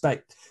 you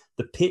expect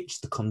the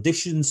pitch, the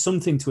conditions,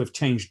 something to have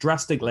changed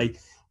drastically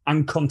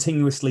and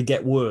continuously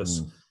get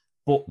worse.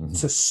 But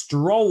to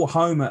stroll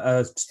home at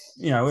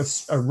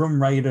a run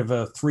rate of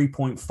a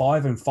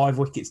 3.5 and 5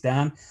 wickets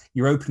down,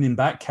 you're opening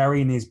back,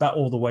 carrying his bat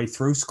all the way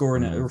through,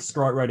 scoring at a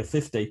strike rate of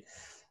 50.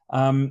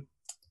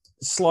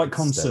 Slight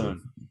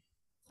concern.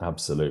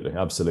 Absolutely.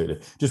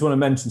 Just want to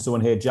mention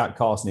someone here, Jack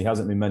Carson. He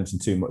hasn't been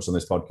mentioned too much on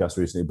this podcast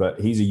recently, but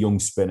he's a young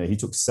spinner. He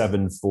took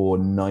 7 for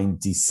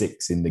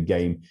 96 in the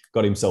game,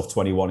 got himself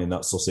 21 in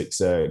that Sussex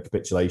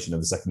capitulation of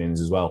the second innings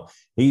as well.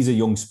 He's a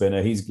young spinner.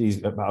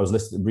 I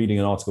was reading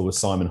an article with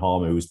Simon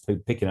Harmer, who was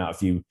picking out a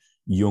few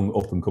young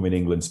up-and-coming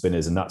England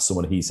spinners, and that's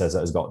someone he says that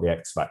has got the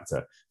X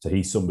factor. So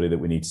he's somebody that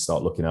we need to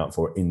start looking out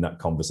for in that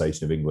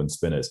conversation of England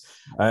spinners.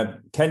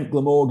 Kent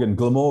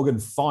Glamorgan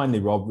finally,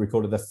 Rob,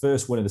 recorded their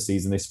first win of the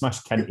season. They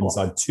smashed Kent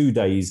inside 2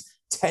 days,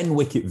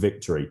 10-wicket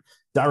victory.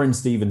 Darren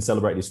Stevens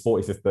celebrated his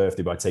 45th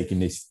birthday by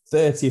taking his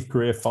 30th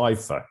career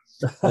fifer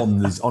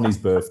on his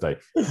birthday.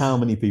 How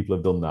many people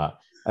have done that?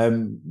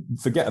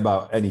 Forget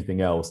about anything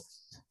else.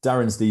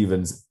 Darren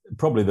Stevens,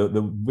 probably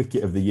the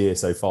wicket of the year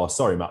so far.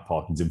 Sorry, Matt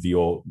Parkinson, for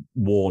your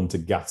Warne to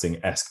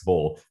Gatting-esque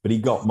ball, but he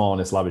got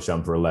Marnus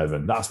Labuschagne for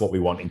 11. That's what we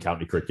want in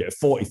county cricket.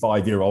 A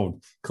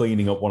 45-year-old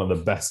cleaning up one of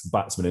the best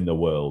batsmen in the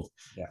world.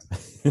 Yeah.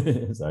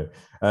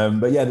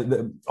 But yeah,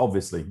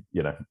 obviously,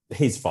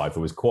 his fifer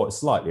was quite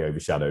slightly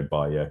overshadowed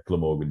by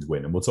Glamorgan's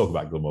win, and we'll talk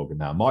about Glamorgan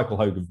now. Michael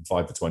Hogan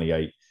 5 for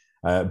 28.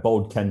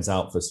 Bowled Kent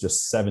out for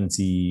just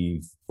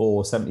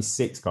 74,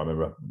 76, can't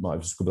remember, might have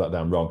just scribbled that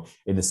down wrong,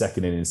 in the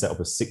second inning, set up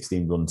a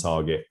 16-run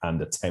target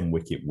and a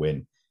 10-wicket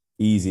win.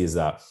 Easy as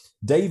that.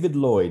 David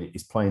Lloyd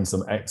is playing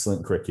some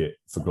excellent cricket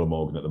for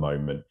Glamorgan at the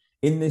moment.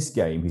 In this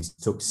game, he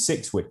took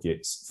 6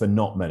 wickets for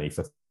not many,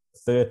 for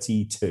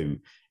 32.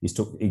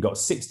 He got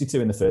 62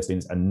 in the first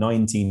innings and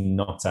 19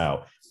 not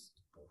out.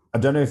 I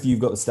don't know if you've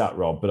got the stat,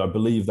 Rob, but I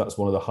believe that's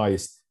one of the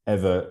highest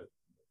ever.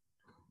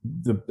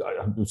 The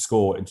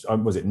score,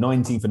 was it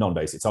 19 for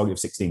non-basic, target of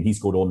 16? He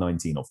scored all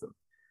 19 of them.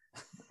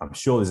 I'm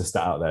sure there's a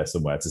stat out there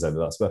somewhere to say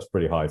that's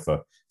pretty high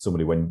for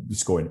somebody when you're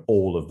scoring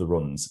all of the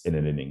runs in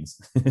an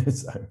innings.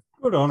 So.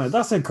 Good on it.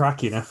 That's a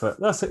cracking effort.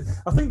 That's it.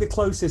 I think the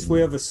closest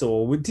we ever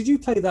saw. Did you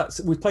play that?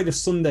 We played a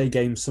Sunday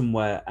game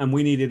somewhere, and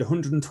we needed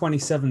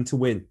 127 to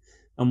win.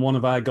 And one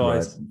of our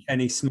guys,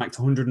 Kenny, smacked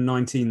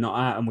 119 not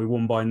out, and we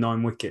won by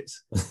 9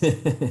 wickets. I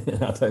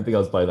don't think I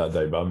was playing that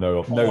day, but I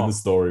know the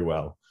story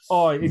well.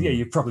 Oh, yeah,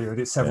 you've probably heard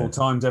it several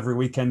times every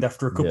weekend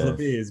after a couple of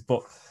beers.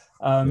 But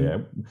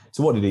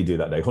So what did he do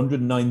that day?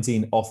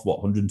 119 off what?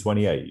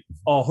 128?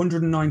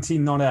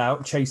 119 not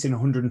out, chasing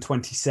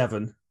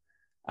 127.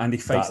 And he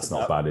faced... That's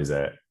not bad, is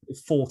it?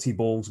 40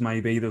 balls,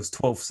 maybe. There was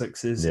 12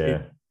 sixes.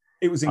 Yeah.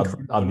 It was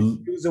incredible.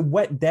 It was a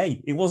wet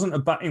day. It wasn't a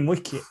batting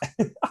wicket.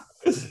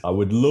 I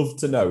would love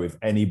to know if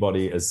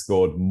anybody has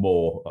scored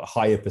a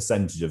higher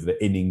percentage of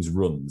the innings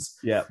runs.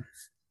 Yeah.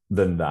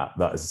 Than that.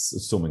 That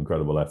is some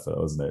incredible effort,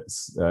 wasn't it?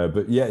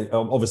 But yeah,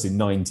 obviously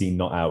 19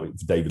 not out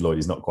for David Lloyd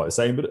is not quite the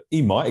same, but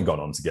he might have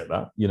gone on to get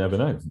that. You never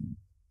know.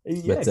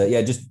 Yeah. But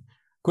just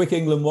quick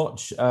England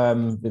watch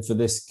for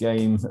this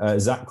game.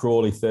 Zach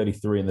Crawley,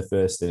 33 in the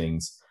first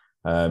innings,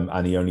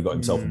 and he only got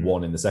himself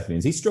 1 in the second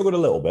innings. He struggled a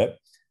little bit,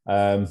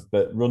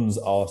 but runs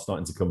are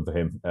starting to come for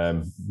him.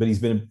 But he's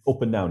been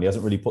up and down. He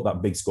hasn't really put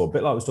that big score. A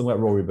bit like I was talking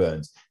about Rory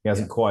Burns. He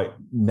hasn't quite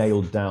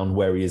nailed down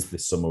where he is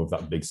this summer with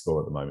that big score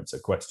at the moment. So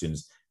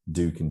questions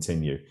do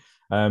continue.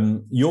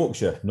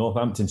 Yorkshire,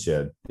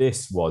 Northamptonshire.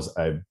 This was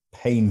a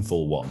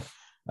painful one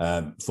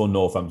for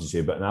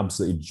Northamptonshire, but an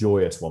absolutely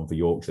joyous one for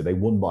Yorkshire. They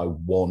won by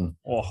 1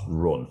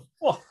 run.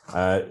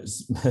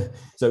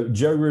 So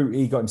Joe Root,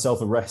 he got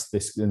himself a rest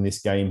in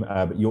this game,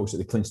 but Yorkshire,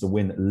 they clinched a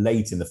win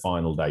late in the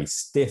final day.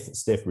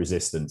 Stiff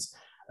resistance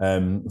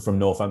from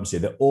Northamptonshire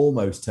that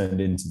almost turned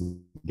into the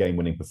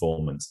game-winning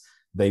performance.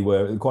 They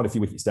were quite a few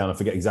wickets down. I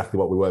forget exactly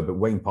what we were, but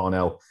Wayne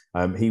Parnell,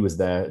 he was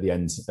there at the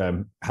end,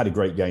 had a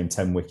great game,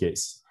 10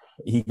 wickets.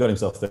 He got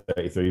himself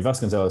 33.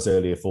 Vasconcelos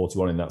earlier,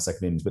 41 in that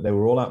second innings, but they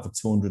were all out for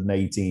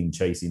 218,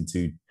 chasing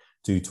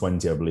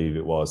 220, I believe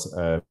it was.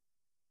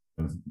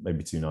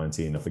 Maybe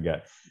 219, I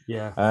forget.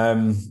 Yeah.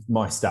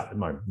 My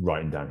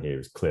writing down here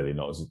is clearly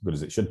not as good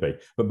as it should be.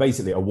 But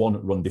basically, a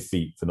 1-run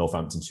defeat for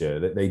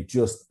Northamptonshire. They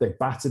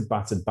battered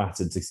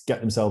to get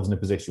themselves in a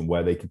position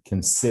where they could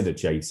consider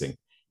chasing.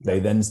 They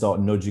then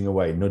start nudging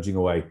away,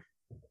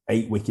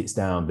 8 wickets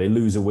down. They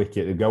lose a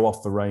wicket, they go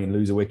off the rain,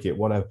 lose a wicket,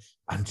 whatever,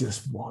 and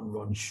just 1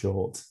 run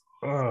short.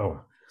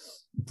 Oh,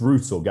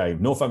 brutal game.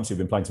 Northamptonshire have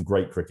been playing some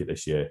great cricket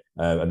this year,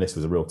 and this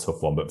was a real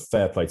tough one, but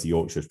fair play to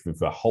Yorkshire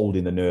for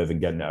holding the nerve and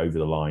getting it over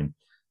the line.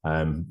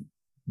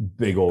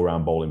 Big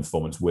all-round bowling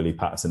performance. Willie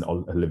Patterson,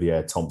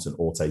 Olivier Thompson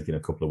all taking a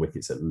couple of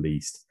wickets at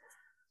least.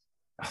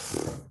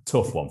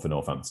 Tough one for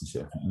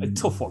Northamptonshire. A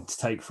tough one to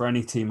take for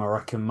any team, I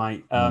reckon,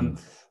 mate.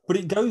 But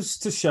it goes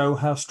to show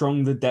how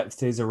strong the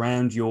depth is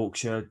around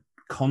Yorkshire,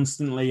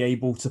 constantly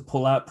able to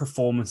pull out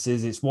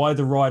performances. It's why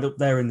they're right up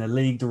there in the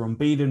league. They're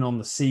unbeaten on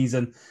the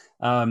season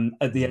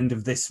at the end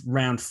of this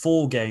round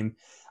 4 game.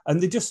 And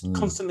they just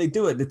constantly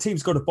do it. The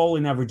team's got a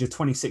bowling average of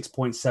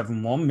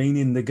 26.71,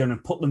 meaning they're going to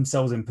put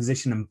themselves in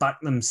position and back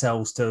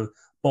themselves to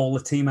bowl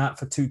a team out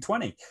for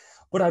 220.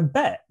 But I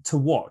bet to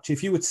watch,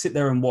 if you would sit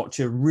there and watch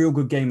a real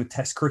good game of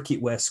Test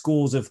cricket where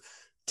scores of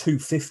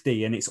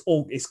 250 and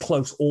it's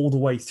close all the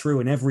way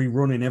through and every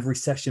run in every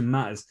session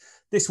matters,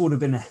 this would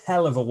have been a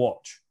hell of a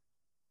watch.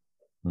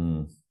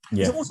 Yeah,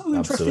 it's also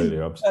interesting.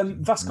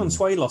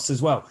 Vasconcelos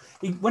as well.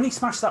 When he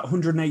smashed that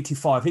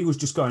 185, he was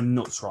just going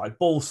nuts, right?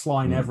 Balls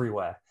flying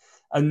everywhere.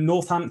 And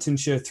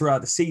Northamptonshire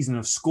throughout the season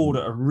have scored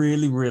at a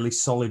really, really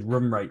solid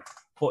run rate.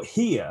 But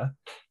here,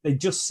 they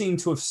just seem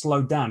to have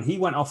slowed down. He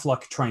went off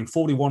like a train,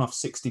 41 off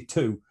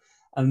 62.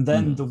 And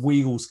then the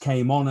wheels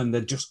came on and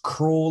they're just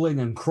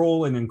crawling,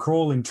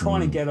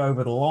 trying to get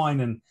over the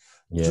line and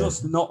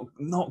just not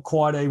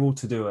quite able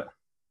to do it.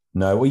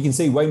 No, well, you can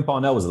see Wayne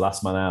Parnell was the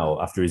last man out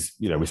after his,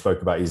 we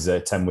spoke about his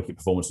 10-wicket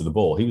performance with the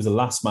ball. He was the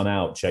last man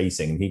out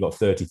chasing, and he got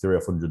 33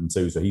 off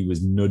 102. So he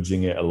was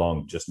nudging it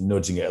along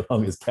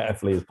as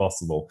carefully as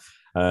possible.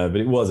 But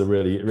it was a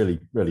really,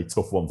 really, really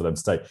tough one for them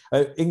to take.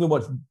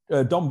 England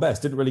Dom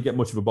Best didn't really get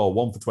much of a ball,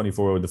 1 for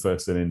 24 over the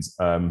first innings,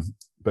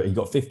 but he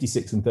got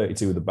 56 and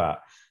 32 with the bat.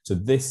 So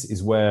this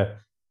is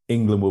where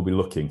England will be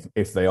looking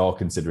if they are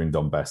considering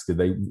Dom Best.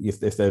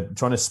 If they're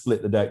trying to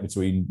split the deck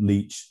between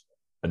Leach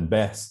and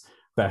Best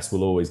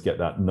will always get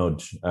that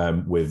nudge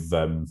with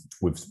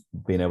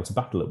being able to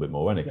bat a little bit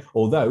more, won't he? Yeah.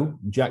 Although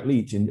Jack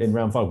Leach in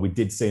round 5, we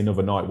did see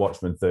another night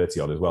watchman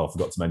 30 odd as well. I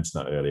forgot to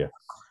mention that earlier.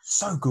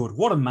 So good.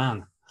 What a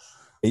man.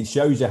 It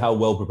shows you how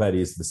well prepared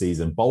he is for the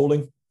season.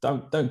 Bowling,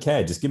 don't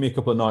care. Just give me a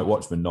couple of night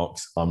watchman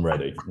knocks. I'm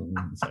ready.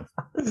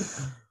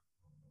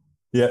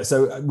 Yeah,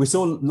 so we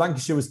saw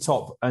Lancashire was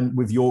top and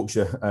with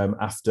Yorkshire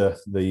after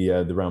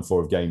the round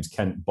 4 of games.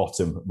 Kent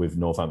bottom with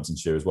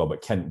Northamptonshire as well,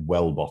 but Kent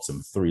well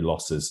bottom, 3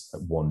 losses,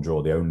 1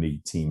 draw, the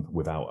only team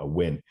without a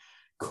win.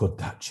 Could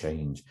that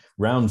change?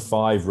 Round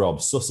 5,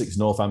 Rob, Sussex,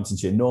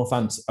 Northamptonshire.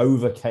 Northants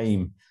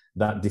overcame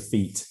that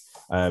defeat,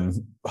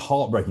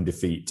 heartbreaking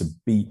defeat to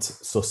beat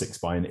Sussex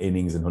by an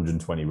innings and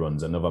 120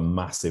 runs. Another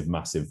massive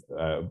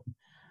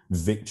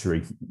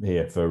victory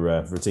here for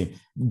a team.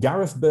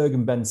 Gareth Berg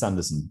and Ben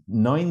Sanderson,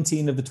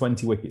 19 of the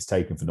 20 wickets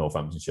taken for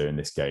Northamptonshire in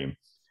this game.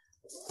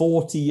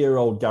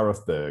 40-year-old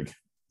Gareth Berg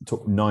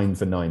took 9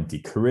 for 90,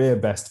 career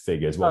best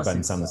figures, while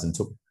Ben Sanderson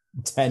took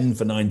 10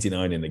 for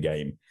 99 in the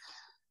game.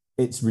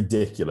 It's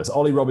ridiculous.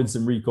 Ollie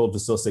Robinson recalled for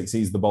Sussex.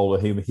 He's the bowler.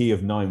 He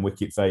of 9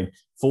 wicket fame.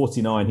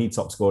 49, he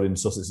top scored in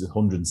Sussex's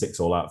 106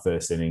 all-out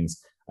first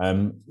innings.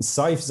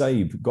 Saif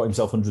Zaib got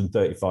himself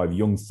 135,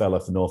 young fella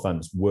for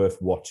Northants, worth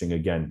watching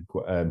again.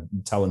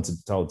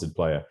 Talented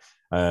player.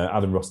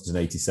 Adam Rossington,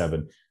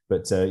 87.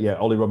 But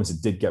Ollie Robinson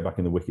did get back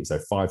in the wicket, so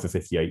 5 for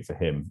 58 for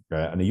him.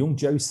 And a young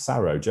Joseph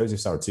Sarrow, 2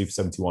 for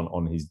 71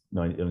 on his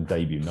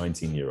debut,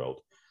 19-year-old.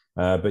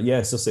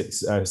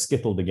 Sussex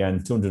skittled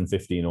again,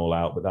 215 all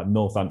out, but that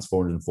Northants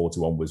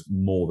 441 was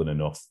more than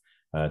enough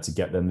to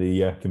get them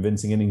the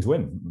convincing innings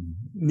win.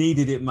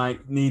 Needed it,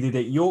 mate. Needed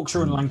it.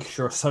 Yorkshire and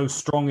Lancashire are so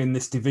strong in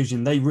this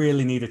division. They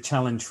really need a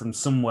challenge from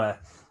somewhere.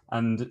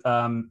 And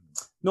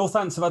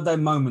Northants have had their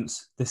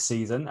moments this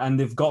season, and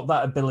they've got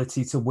that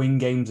ability to win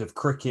games of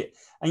cricket.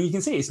 And you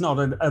can see it's not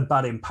a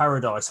bat in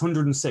paradise.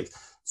 106.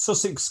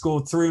 Sussex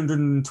scored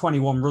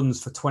 321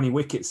 runs for 20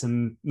 wickets,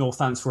 and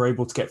Northants were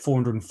able to get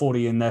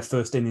 440 in their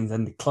first innings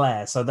and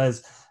declare. So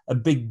there's a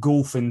big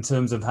gulf in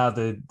terms of how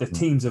the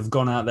teams have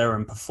gone out there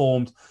and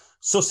performed.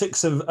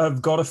 Sussex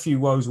have got a few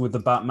woes with the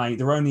bat, mate.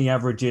 They're only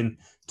averaging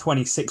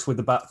 26 with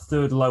the bat,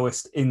 third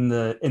lowest in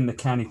the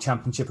county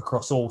championship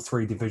across all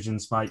 3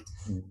 divisions, mate.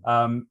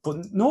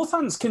 But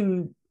Northants,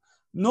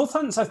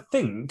 I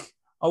think,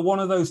 are one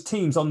of those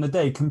teams on the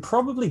day can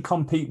probably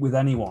compete with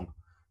anyone,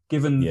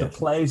 given the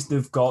players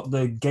they've got,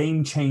 the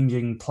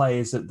game-changing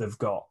players that they've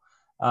got.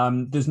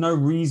 There's no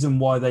reason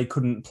why they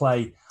couldn't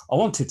play. I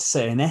wanted to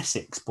say in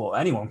Essex, but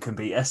anyone can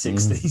beat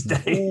Essex these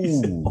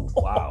days. Ooh,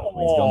 wow,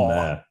 he's gone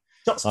there.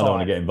 I don't want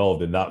to get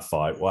involved in that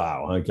fight.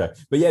 Wow. Okay.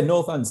 But yeah,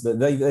 Northants,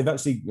 they've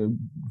actually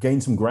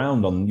gained some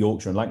ground on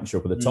Yorkshire and Lancashire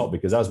up at the top,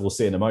 because as we'll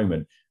see in a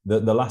moment, the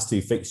last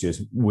 2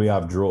 fixtures, we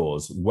have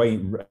draws.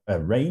 Wayne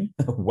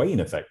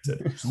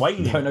affected.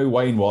 Wayne. I don't know who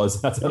Wayne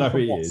was. I don't know who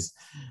he is.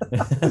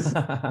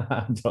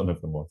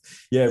 Jonathan was.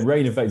 Yeah,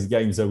 rain affected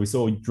games. So we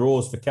saw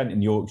draws for Kent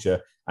and Yorkshire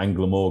and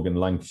Glamorgan,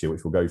 Lancashire,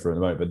 which we'll go through in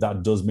a moment. But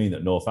that does mean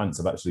that Northants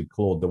have actually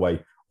clawed the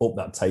way up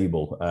that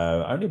table,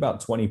 only about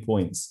 20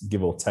 points,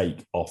 give or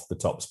take, off the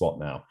top spot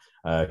now.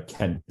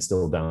 Kent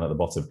still down at the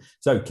bottom.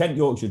 So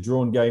Kent-Yorkshire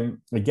drawn game.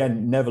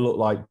 Again, never looked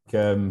like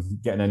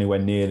getting anywhere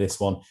near this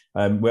one.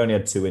 We only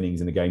had 2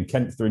 innings in the game.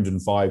 Kent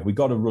 305. We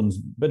got a run,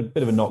 bit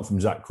of a knock from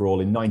Zach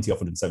Crawley, 90 off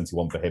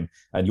 171 for him.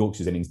 And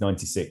Yorkshire's innings,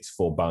 96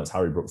 for balance.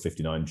 Harry Brook,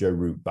 59. Joe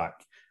Root back,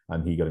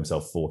 and he got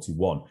himself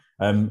 41.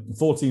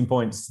 14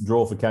 points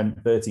draw for Kent,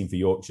 13 for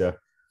Yorkshire.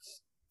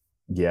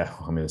 Yeah,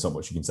 I mean, there's not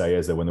much you can say,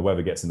 is there? When the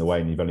weather gets in the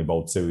way and you've only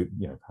bowled 2,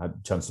 had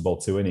a chance to bowl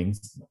 2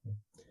 innings,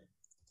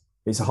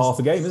 it's a half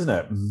a game, isn't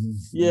it?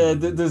 Yeah,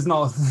 there's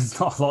not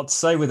a lot to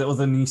say with it other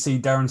than you see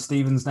Darren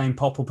Stevens' name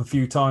pop up a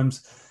few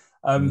times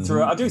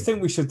through. I do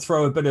think we should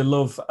throw a bit of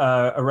love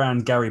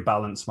around Gary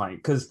Ballance, mate,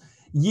 because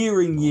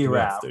year in, year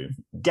out,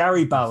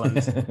 Gary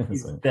Ballance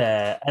is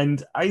there.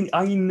 And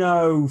I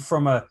know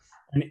from a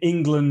an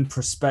England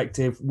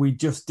perspective, we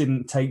just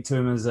didn't take to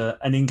him as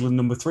an England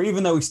number 3,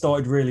 even though he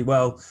started really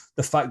well.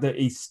 The fact that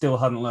he still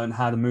hadn't learned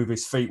how to move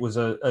his feet was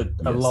a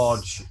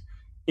large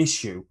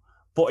issue.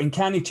 But in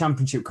county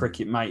championship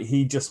cricket, mate,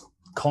 he just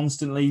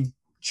constantly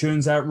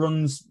churns out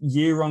runs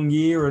year on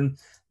year. And,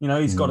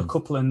 he's got a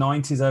couple of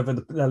 90s over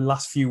the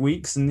last few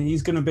weeks, and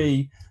he's going to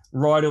be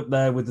right up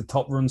there with the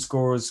top run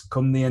scorers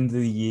come the end of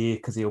the year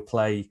because he'll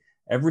play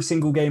every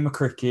single game of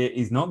cricket.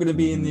 He's not going to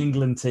be in the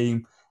England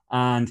team,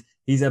 and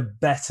he's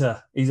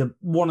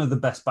one of the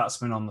best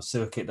batsmen on the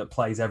circuit that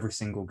plays every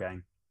single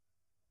game.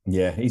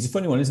 Yeah, he's a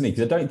funny one, isn't he?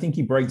 Because I don't think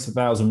he breaks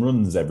 1,000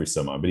 runs every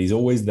summer, but he's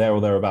always there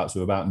or thereabouts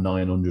with about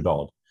 900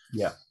 odd.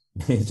 Yeah.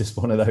 He's just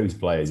one of those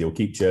players. He'll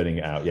keep churning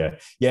it out. Yeah.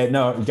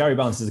 No, Gary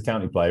Ballance as a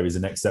county player is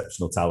an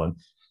exceptional talent.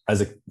 As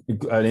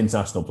an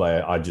international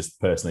player, I just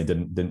personally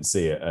didn't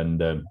see it.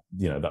 And,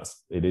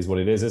 it is what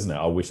it is, isn't it?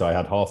 I wish I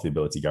had half the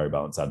ability Gary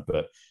Ballance had,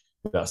 but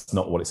that's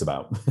not what it's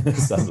about,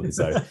 sadly.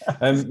 So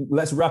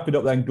let's wrap it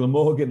up then.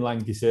 Glamorgan,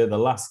 Lancashire, the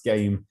last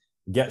game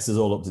gets us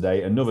all up to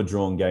date. Another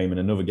drawn game and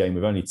another game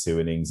with only 2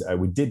 innings.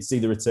 We did see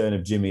the return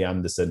of Jimmy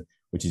Anderson,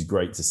 which is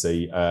great to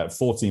see.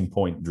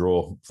 14-point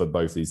draw for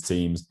both these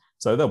teams.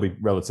 So they'll be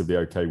relatively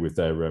okay with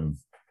their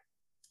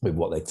with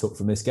what they took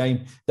from this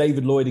game.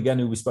 David Lloyd, again,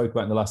 who we spoke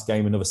about in the last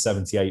game, another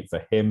 78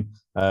 for him.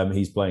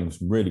 He's playing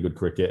some really good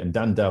cricket. And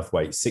Dan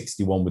Douthwaite,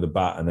 61 with a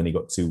bat, and then he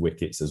got 2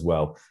 wickets as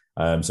well.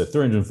 So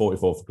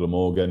 344 for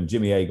Glamorgan.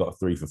 Jimmy A got a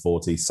 3 for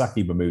 40.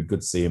 Saki Mahmood,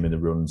 good to see him in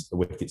the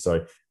wicket,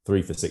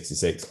 3 for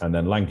 66. And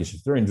then Lancashire,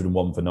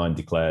 301 for 9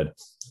 declared.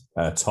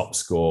 Top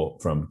score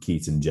from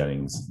Keaton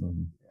Jennings.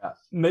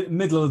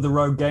 Middle of the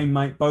road game,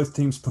 mate. Both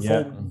teams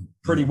performed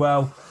pretty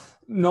well.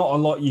 Not a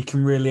lot you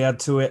can really add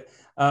to it.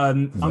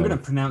 I'm going to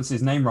pronounce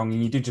his name wrong,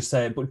 and you did just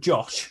say it, but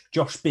Josh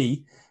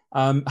B,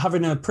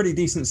 having a pretty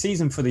decent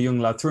season for the young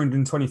lad,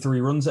 323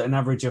 runs at an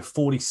average of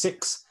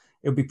 46.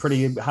 He'll be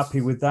pretty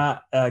happy with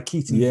that.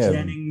 Keaton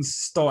Jennings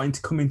starting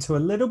to come into a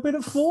little bit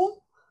of form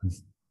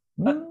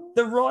at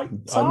the right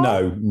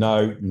time.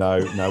 No,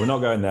 we're not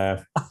going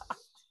there.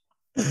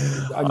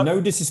 No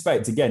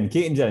disrespect, again,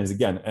 Keaton Jennings,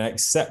 an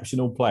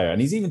exceptional player,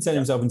 and he's even turned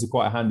himself into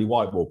quite a handy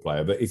white ball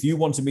player. But if you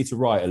wanted me to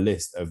write a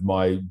list of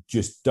my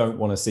just don't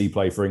want to see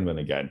play for England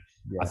again,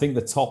 I think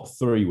the top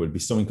 3 would be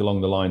something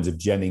along the lines of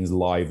Jennings,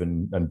 Live,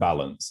 and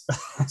Balance.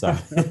 So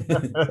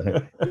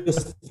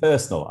just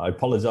personal. I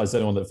apologise to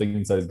anyone that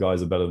thinks those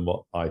guys are better than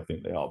what I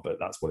think they are, but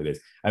that's what it is.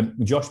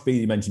 Josh B,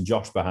 you mentioned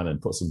Josh Bohannon.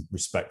 Put some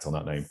respect on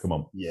that name. Come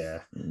on.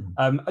 Yeah.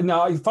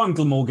 No, if I'm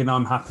Glamorgan,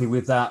 I'm happy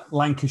with that.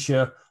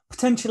 Lancashire,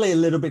 potentially a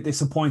little bit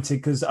disappointed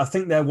because I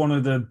think they're one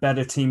of the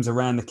better teams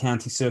around the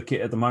county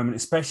circuit at the moment,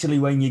 especially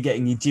when you're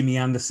getting your Jimmy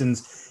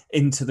Andersons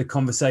into the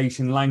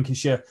conversation.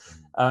 Lancashire,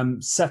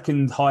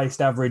 second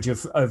highest average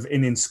of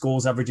innings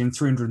scores, averaging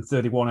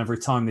 331 every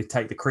time they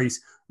take the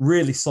crease.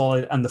 Really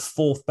solid, and the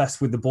 4th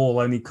best with the ball,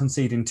 only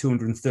conceding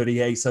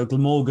 238. So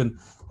Glamorgan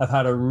have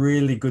had a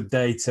really good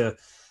day to,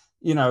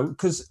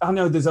 because I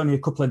know there's only a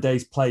couple of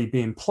days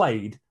being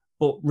played,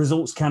 but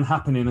results can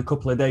happen in a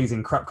couple of days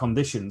in crap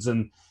conditions.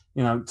 And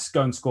just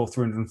go and score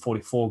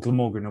 344,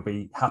 Glamorgan will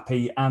be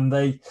happy. And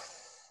they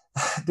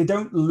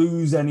don't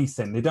lose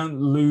anything. They don't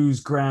lose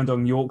ground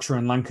on Yorkshire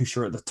and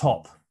Lancashire at the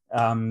top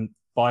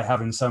by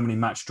having so many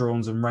match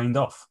draws and rained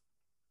off.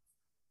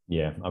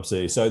 Yeah,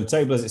 absolutely. So the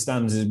table as it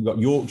stands is we've got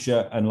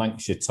Yorkshire and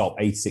Lancashire top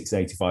 86,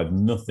 85.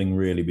 Nothing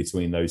really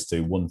between those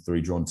two.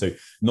 1-3 drawn 2.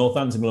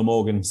 Northampton,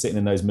 Glamorgan sitting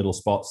in those middle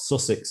spots.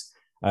 Sussex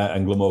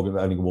and Glamorgan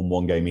only won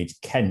 1 game each.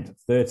 Kent,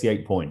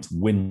 38 points,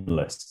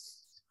 winless.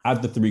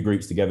 Add the 3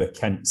 groups together,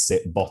 Kent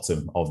sit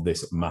bottom of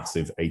this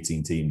massive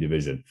 18-team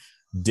division.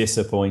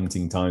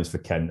 Disappointing times for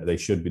Kent. They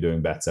should be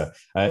doing better.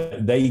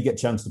 They get a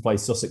chance to play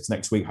Sussex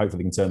next week.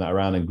 Hopefully they can turn that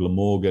around, and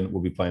Glamorgan will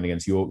be playing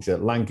against Yorkshire.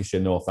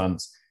 Lancashire,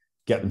 Northants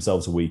get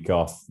themselves a week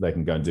off. They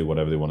can go and do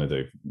whatever they want to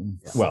do.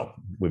 Yeah. Well,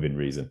 within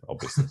reason,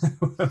 obviously.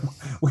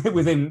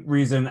 Within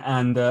reason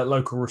and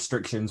local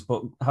restrictions,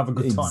 but have a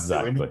good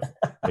time.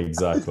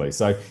 Exactly.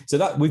 So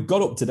that we've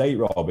got up to date,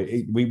 Rob.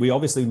 We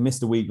obviously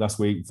missed a week last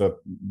week for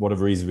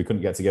whatever reason. We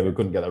couldn't get together. We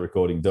couldn't get that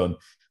recording done.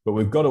 But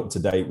we've got up to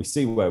date. We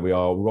see where we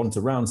are. We're on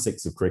to round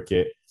 6 of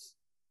cricket.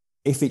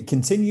 If it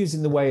continues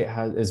in the way it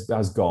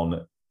has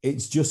gone,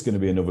 it's just going to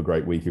be another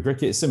great week of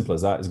cricket. It's simple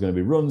as that. It's going to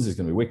be runs. It's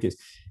going to be wickets.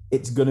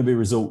 It's going to be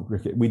result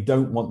cricket. We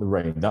don't want the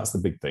rain. That's the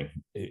big thing.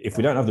 If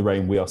we don't have the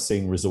rain, we are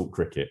seeing result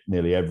cricket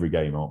nearly every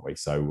game, aren't we?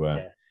 So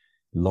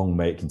long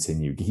may it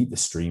continue. Keep the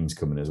streams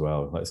coming as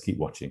well. Let's keep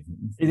watching.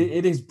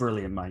 It is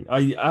brilliant, mate.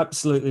 I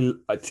absolutely...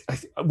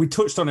 we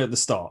touched on it at the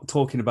start,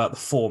 talking about the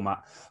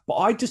format, but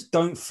I just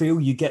don't feel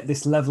you get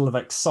this level of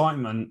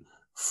excitement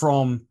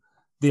from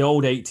the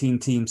old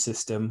 18-team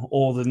system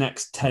or the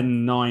next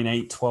 10, 9,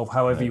 8, 12,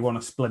 however you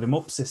want to split them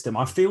up system.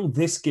 I feel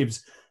this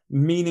gives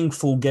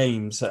meaningful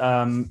games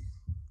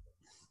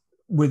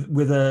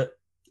with the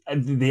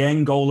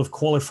end goal of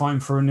qualifying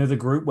for another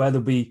group where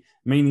there'll be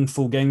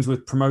meaningful games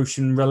with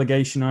promotion,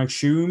 relegation, I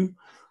assume.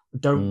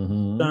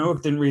 Don't know.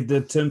 Didn't read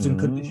the terms and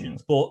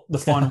conditions, but the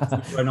final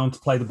went on to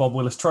play the Bob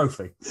Willis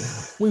Trophy.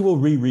 We will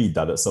reread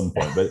that at some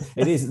point, but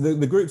it is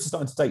the groups are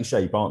starting to take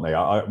shape, aren't they?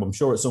 I'm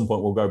sure at some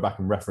point we'll go back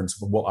and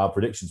reference what our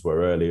predictions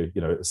were earlier,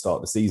 at the start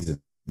of the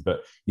season.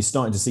 But you're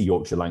starting to see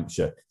Yorkshire,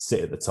 Lancashire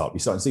sit at the top. You're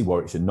starting to see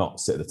Warwickshire not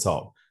sit at the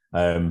top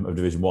of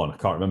Division 1. I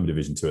can't remember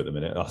Division 2 at the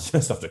minute. I'll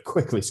just have to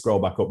quickly scroll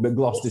back up. But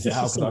Gloucestershire,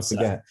 how could I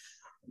forget?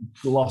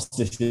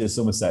 Gloucestershire,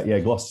 Somerset. Yeah,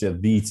 Gloucestershire,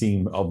 the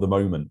team of the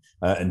moment,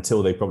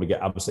 until they probably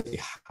get absolutely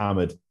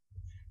hammered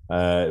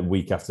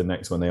week after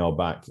next when they are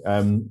back.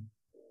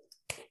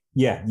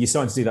 You're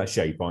starting to see that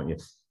shape, aren't you?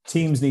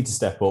 Teams need to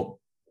step up,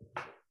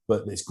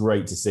 but it's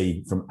great to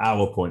see from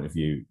our point of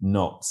view,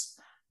 not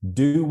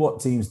do what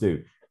teams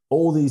do.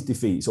 All these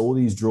defeats, all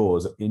these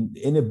draws,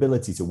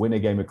 inability to win a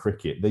game of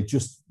cricket, they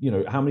just,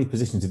 how many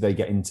positions did they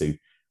get into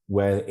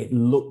where it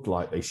looked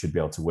like they should be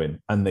able to win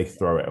and they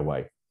throw it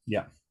away?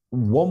 Yeah.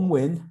 One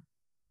win,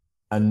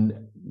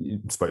 and you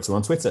spoke to him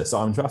on Twitter,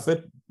 Simon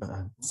Trafford.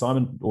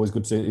 Simon, always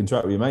good to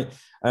interact with you, mate.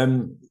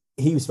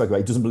 He spoke about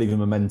he doesn't believe in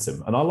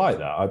momentum, and I like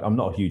that. I'm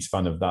not a huge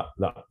fan of that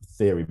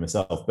theory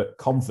myself, but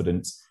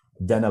confidence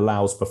then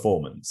allows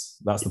performance.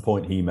 That's the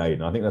point he made,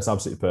 and I think that's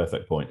absolutely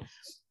perfect point.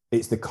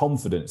 It's the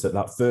confidence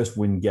that first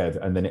win gave,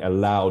 and then it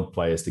allowed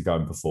players to go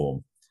and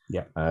perform.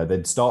 Yeah,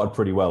 they'd started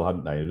pretty well,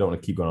 hadn't they? I don't want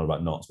to keep going on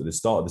about Notts, but they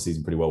started the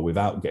season pretty well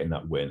without getting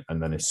that win,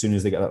 and then as soon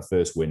as they get that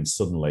first win,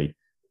 suddenly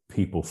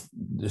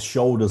the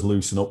shoulders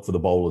loosen up for the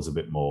bowlers a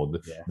bit more.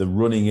 The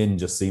running in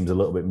just seems a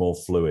little bit more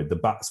fluid. The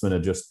batsmen are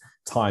just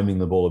timing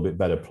the ball a bit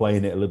better,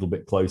 playing it a little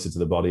bit closer to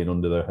the body and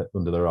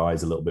under their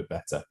eyes a little bit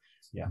better.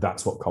 Yeah,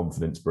 that's what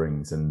confidence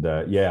brings. And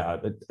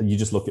you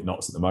just look at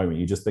Notts at the moment.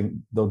 You just think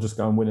they'll just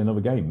go and win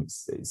another game.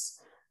 It's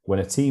when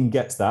a team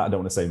gets that. I don't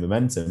want to say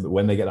momentum, but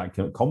when they get that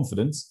kind of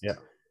confidence,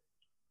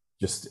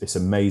 it's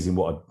amazing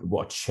what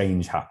a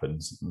change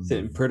happens.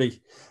 It's pretty.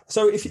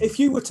 So if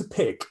you were to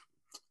pick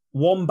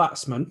one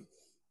batsman,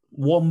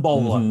 one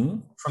bowler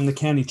from the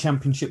county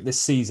championship this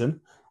season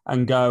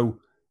and go,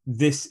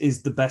 this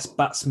is the best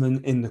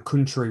batsman in the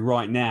country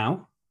right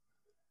now,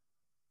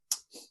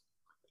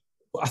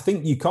 I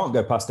think you can't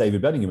go past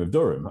David Bedingham of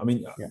Durham. I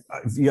mean,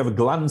 if you have a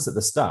glance at the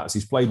stats,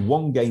 he's played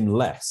one game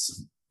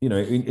less,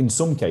 in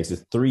some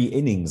cases, 3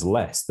 innings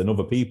less than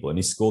other people, and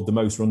he's scored the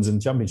most runs in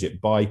the championship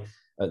by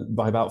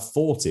about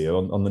 40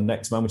 on the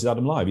next man, which is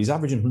Adam Lybe. He's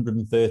averaging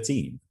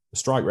 113. A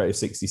strike rate of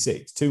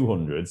 66,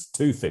 200s,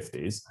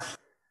 250s.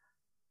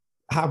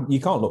 You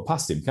can't look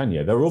past him, can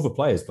you? There are other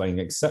players playing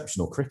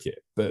exceptional cricket,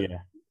 but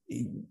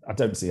I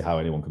don't see how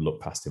anyone could look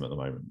past him at the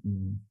moment.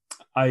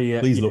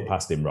 Please look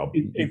past him, Rob.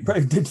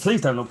 Please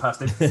don't look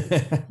past him.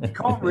 You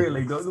can't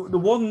really. The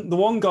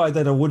one guy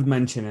that I would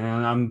mention,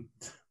 and I'm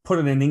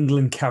putting an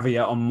England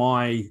caveat on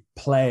my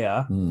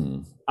player,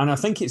 and I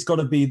think it's got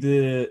to be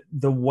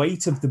the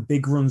weight of the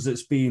big runs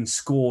that's being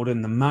scored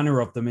and the manner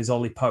of them is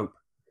Ollie Pope.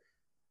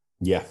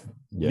 Yeah.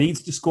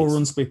 Needs to score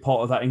runs to be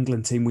part of that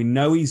England team. We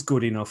know he's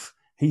good enough.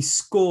 He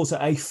scores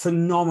at a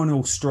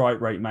phenomenal strike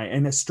rate, mate.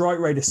 And a strike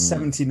rate of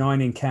 79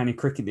 in county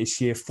cricket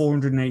this year,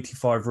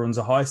 485 runs,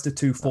 the highest of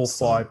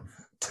 245,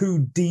 2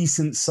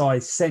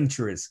 decent-sized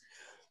centuries.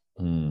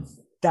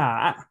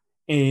 That,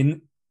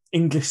 in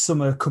English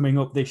summer coming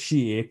up this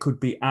year, could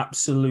be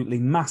absolutely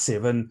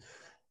massive. And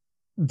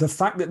the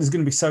fact that there's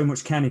going to be so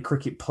much county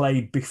cricket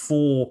played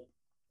before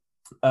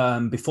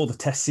the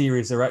test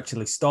series are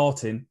actually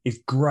starting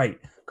is great,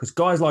 because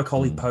guys like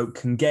Ollie Pope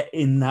can get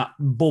in that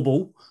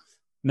bubble,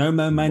 no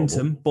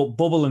momentum, but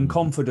bubble and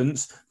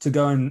confidence to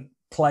go and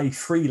play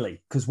freely.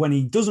 Because when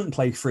he doesn't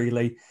play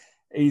freely,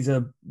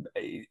 he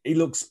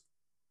looks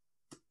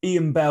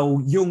Ian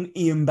Bell, young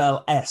Ian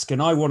Bell-esque,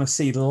 and I want to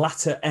see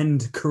latter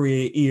end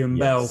career Ian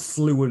Bell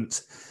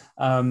fluent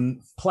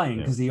playing,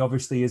 because he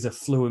obviously is a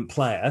fluent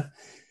player.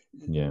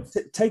 Yeah,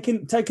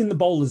 taking the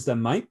bowlers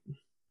then, mate.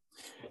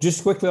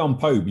 Just quickly on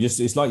Pope,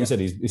 it's like you said,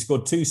 he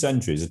scored 2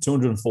 centuries, a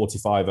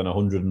 245 and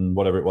 100 and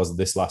whatever it was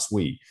this last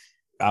week,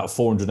 out of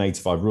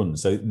 485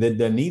 runs. So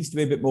there needs to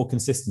be a bit more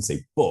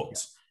consistency.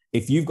 But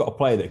if you've got a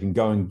player that can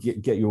go and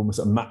get you almost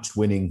a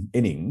match-winning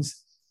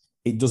innings,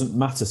 it doesn't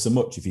matter so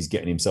much if he's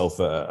getting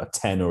himself a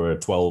 10 or a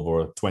 12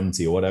 or a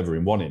 20 or whatever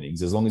in one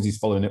innings, as long as he's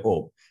following it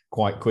up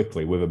quite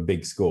quickly with a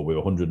big score, with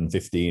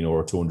 115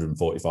 or a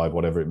 245,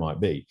 whatever it might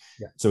be.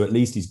 Yeah. So at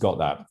least he's got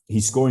that.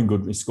 He's scoring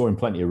good. He's scoring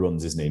plenty of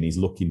runs, isn't he? And he's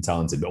looking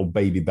talented. Oh,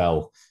 Baby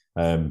Bell,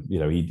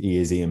 he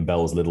is Ian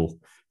Bell's little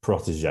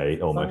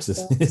protege almost,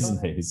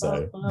 isn't he?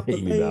 So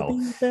Baby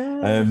Bell.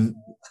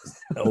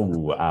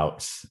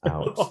 Ouch.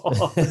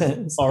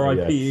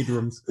 R.I.P.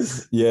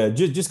 Idrums. Yeah,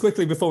 just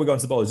quickly before we go on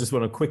to the bowlers, just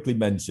want to quickly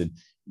mention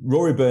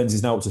Rory Burns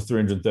is now up to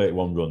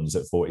 331 runs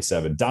at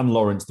 47. Dan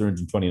Lawrence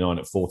 329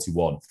 at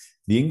 41.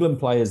 The England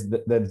players,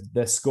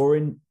 they're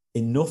scoring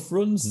enough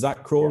runs.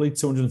 Zach Crawley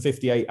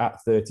 258 at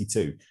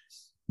 32.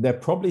 They're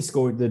probably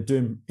scoring. They're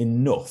doing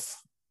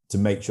enough to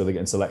make sure they're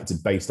getting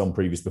selected based on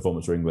previous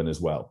performance for England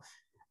as well.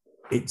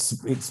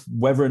 It's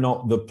whether or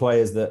not the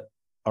players that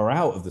are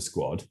out of the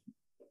squad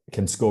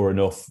can score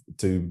enough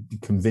to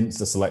convince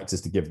the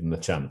selectors to give them the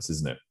chance,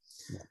 isn't it?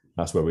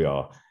 That's where we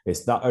are.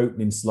 It's that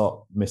opening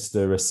slot,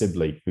 Mr.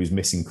 Sibley, who's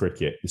missing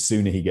cricket. The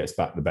sooner he gets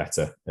back, the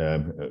better,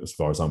 as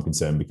far as I'm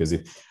concerned. Because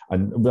I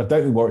don't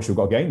think Warwickshire have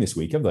got a game this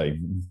week, have they?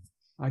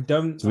 I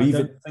don't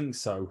think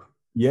so.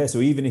 Yeah, so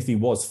even if he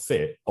was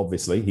fit,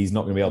 obviously, he's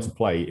not going to be able to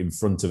play in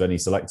front of any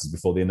selectors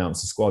before they announce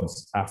the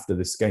squads after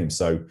this game.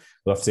 So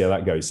we'll have to see how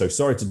that goes. So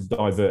sorry to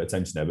divert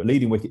attention there, but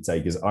leading wicket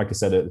takers, like I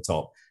said at the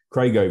top,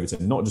 Craig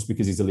Overton, not just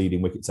because he's a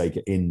leading wicket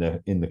taker in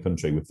the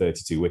country with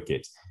 32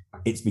 wickets,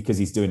 it's because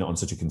he's doing it on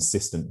such a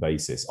consistent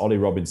basis. Ollie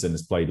Robinson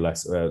has played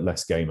less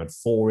game, had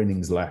 4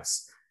 innings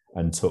less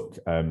and took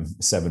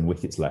 7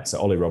 wickets less. So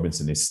Ollie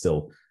Robinson is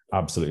still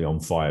absolutely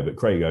on fire, but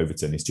Craig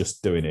Overton is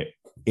just doing it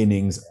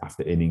innings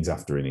after innings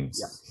after innings.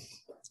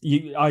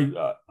 Yeah.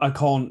 I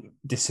can't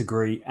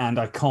disagree, and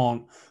I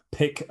can't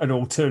pick an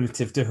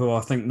alternative to who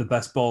I think the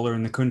best bowler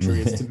in the country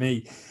is. To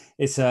me,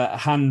 it's a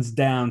hands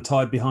down,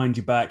 tied behind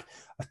your back,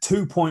 a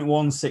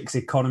 2.16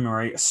 economy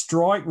rate, a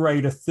strike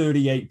rate of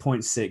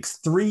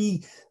 38.6,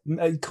 3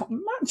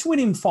 match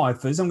winning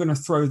fifers. I'm going to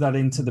throw that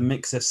into the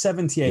mixer.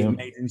 78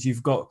 maidens.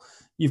 You've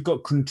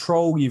got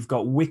control, you've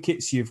got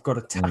wickets, you've got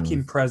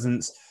attacking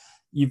presence.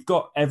 You've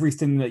got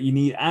everything that you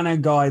need, and a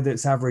guy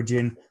that's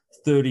averaging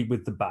 30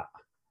 with the bat.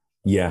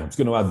 Yeah, I was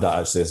going to add that,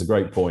 actually. It's a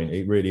great point.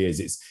 It really is.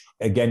 It's,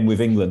 again,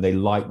 with England, they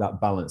like that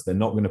balance. They're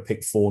not going to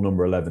pick 4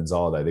 number 11s,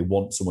 are they? They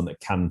want someone that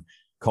can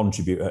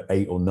contribute at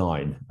 8 or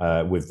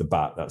 9 with the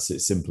bat. That's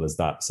as simple as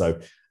that. So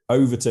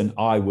Overton,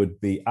 I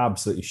would be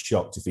absolutely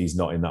shocked if he's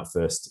not in that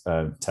first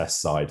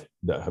test side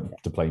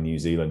to play New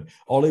Zealand.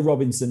 Ollie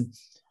Robinson,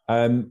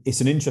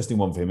 it's an interesting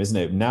one for him, isn't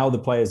it? Now the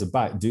players are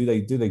back. Do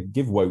they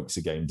give Wokes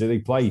a game? Do they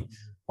play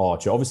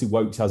Archer? Obviously,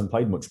 Wokes hasn't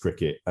played much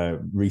cricket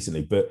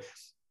recently, but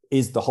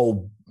is the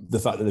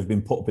fact that they've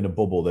been put up in a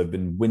bubble, they've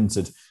been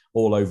wintered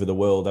all over the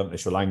world, haven't they?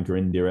 Sri Lanka,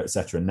 India,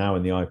 etc. And now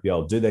in the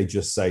IPL, do they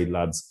just say,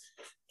 lads,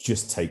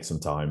 just take some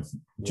time.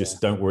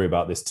 Just don't worry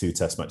about this 2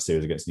 test match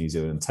series against New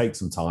Zealand. Take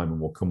some time and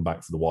we'll come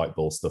back for the white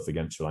ball stuff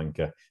against Sri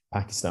Lanka.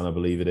 Pakistan, I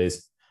believe it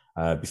is.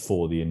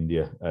 Before the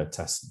India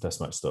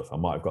test match stuff. I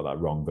might have got that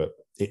wrong, but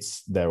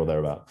it's there or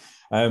thereabout.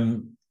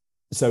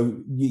 So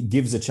it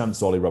gives a chance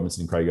to Ollie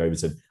Robinson and Craig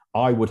Overton.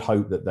 I would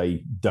hope that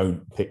they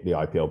don't pick the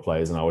IPL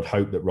players, and I would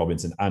hope that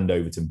Robinson and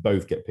Overton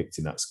both get picked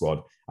in that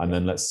squad. And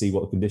then let's see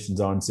what the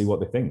conditions are and see what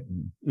they think.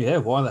 Yeah,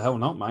 why the hell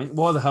not, mate?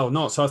 Why the hell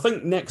not? So I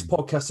think next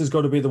podcast has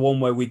got to be the one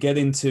where we get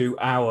into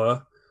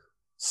our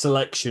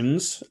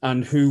selections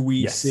and who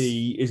we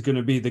see is going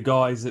to be the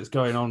guys that's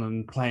going on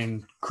and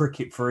playing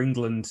cricket for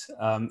England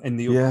in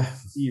the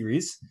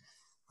series.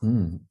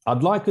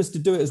 I'd like us to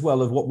do it as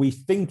well as what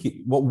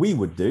we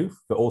would do,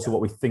 but also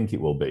what we think it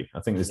will be. I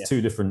think there's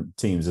 2 different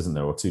teams, isn't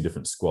there, or 2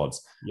 different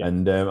squads.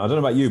 And I don't know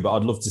about you, but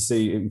I'd love to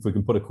see if we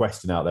can put a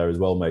question out there as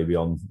well, maybe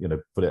on,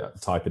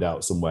 type it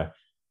out somewhere.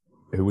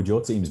 Who would your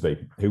teams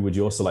be? Who would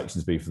your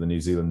selections be for the New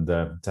Zealand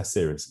Test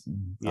series?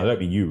 I don't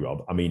mean you,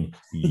 Rob. I mean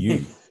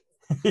you.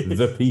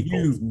 The people.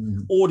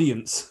 You,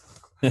 audience.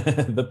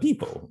 The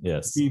people,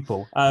 yes.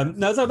 People.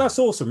 No, that's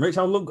awesome, Rich.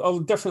 I'll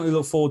definitely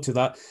look forward to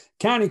that.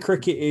 County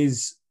cricket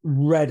is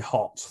red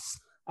hot.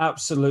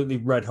 Absolutely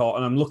red hot.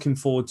 And I'm looking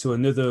forward to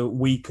another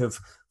week of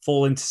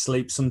falling to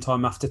sleep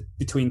sometime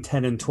between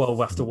 10 and 12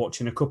 after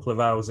watching a couple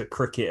of hours of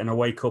cricket, and I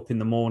wake up in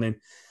the morning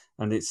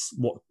and it's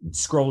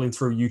scrolling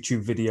through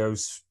YouTube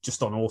videos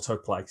just on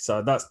autoplay.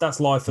 So that's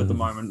life at the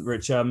moment,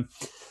 Rich.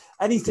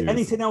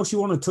 Anything else you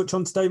want to touch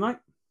on today, mate?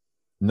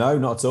 No,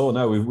 not at all.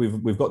 No,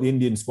 we've got the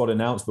Indian squad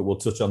announced, but we'll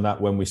touch on that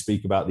when we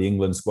speak about the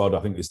England squad. I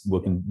think we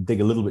can dig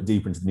a little bit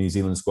deeper into the New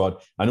Zealand squad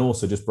and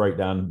also just break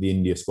down the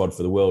India squad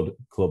for the World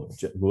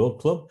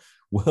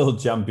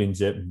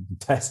Championship,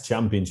 Test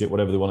Championship,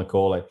 whatever they want to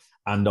call it.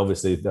 And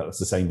obviously that's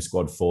the same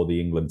squad for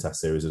the England Test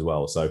series as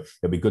well. So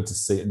it'll be good to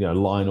see,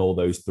 line all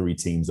those 3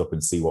 teams up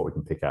and see what we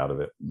can pick out of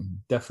it.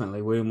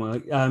 Definitely.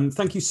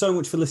 Thank you so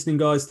much for listening,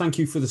 guys. Thank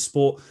you for the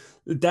support.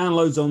 The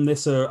downloads on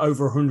this are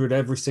over 100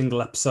 every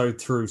single episode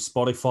through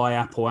Spotify,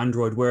 Apple,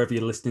 Android, wherever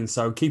you're listening.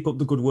 So keep up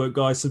the good work,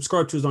 guys.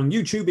 Subscribe to us on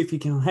YouTube if you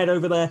can head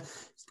over there.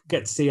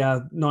 Get to see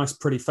our nice,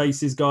 pretty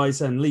faces,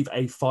 guys, and leave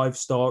a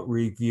 5-star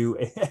review.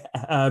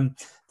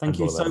 Thank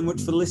you so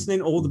much for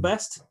listening. All the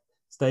best.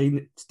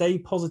 Stay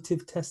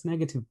positive, test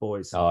negative,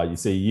 boys. You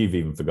see, you've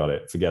even forgot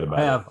it. Forget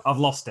about it. I've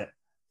lost it.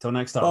 Till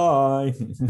next time. Bye.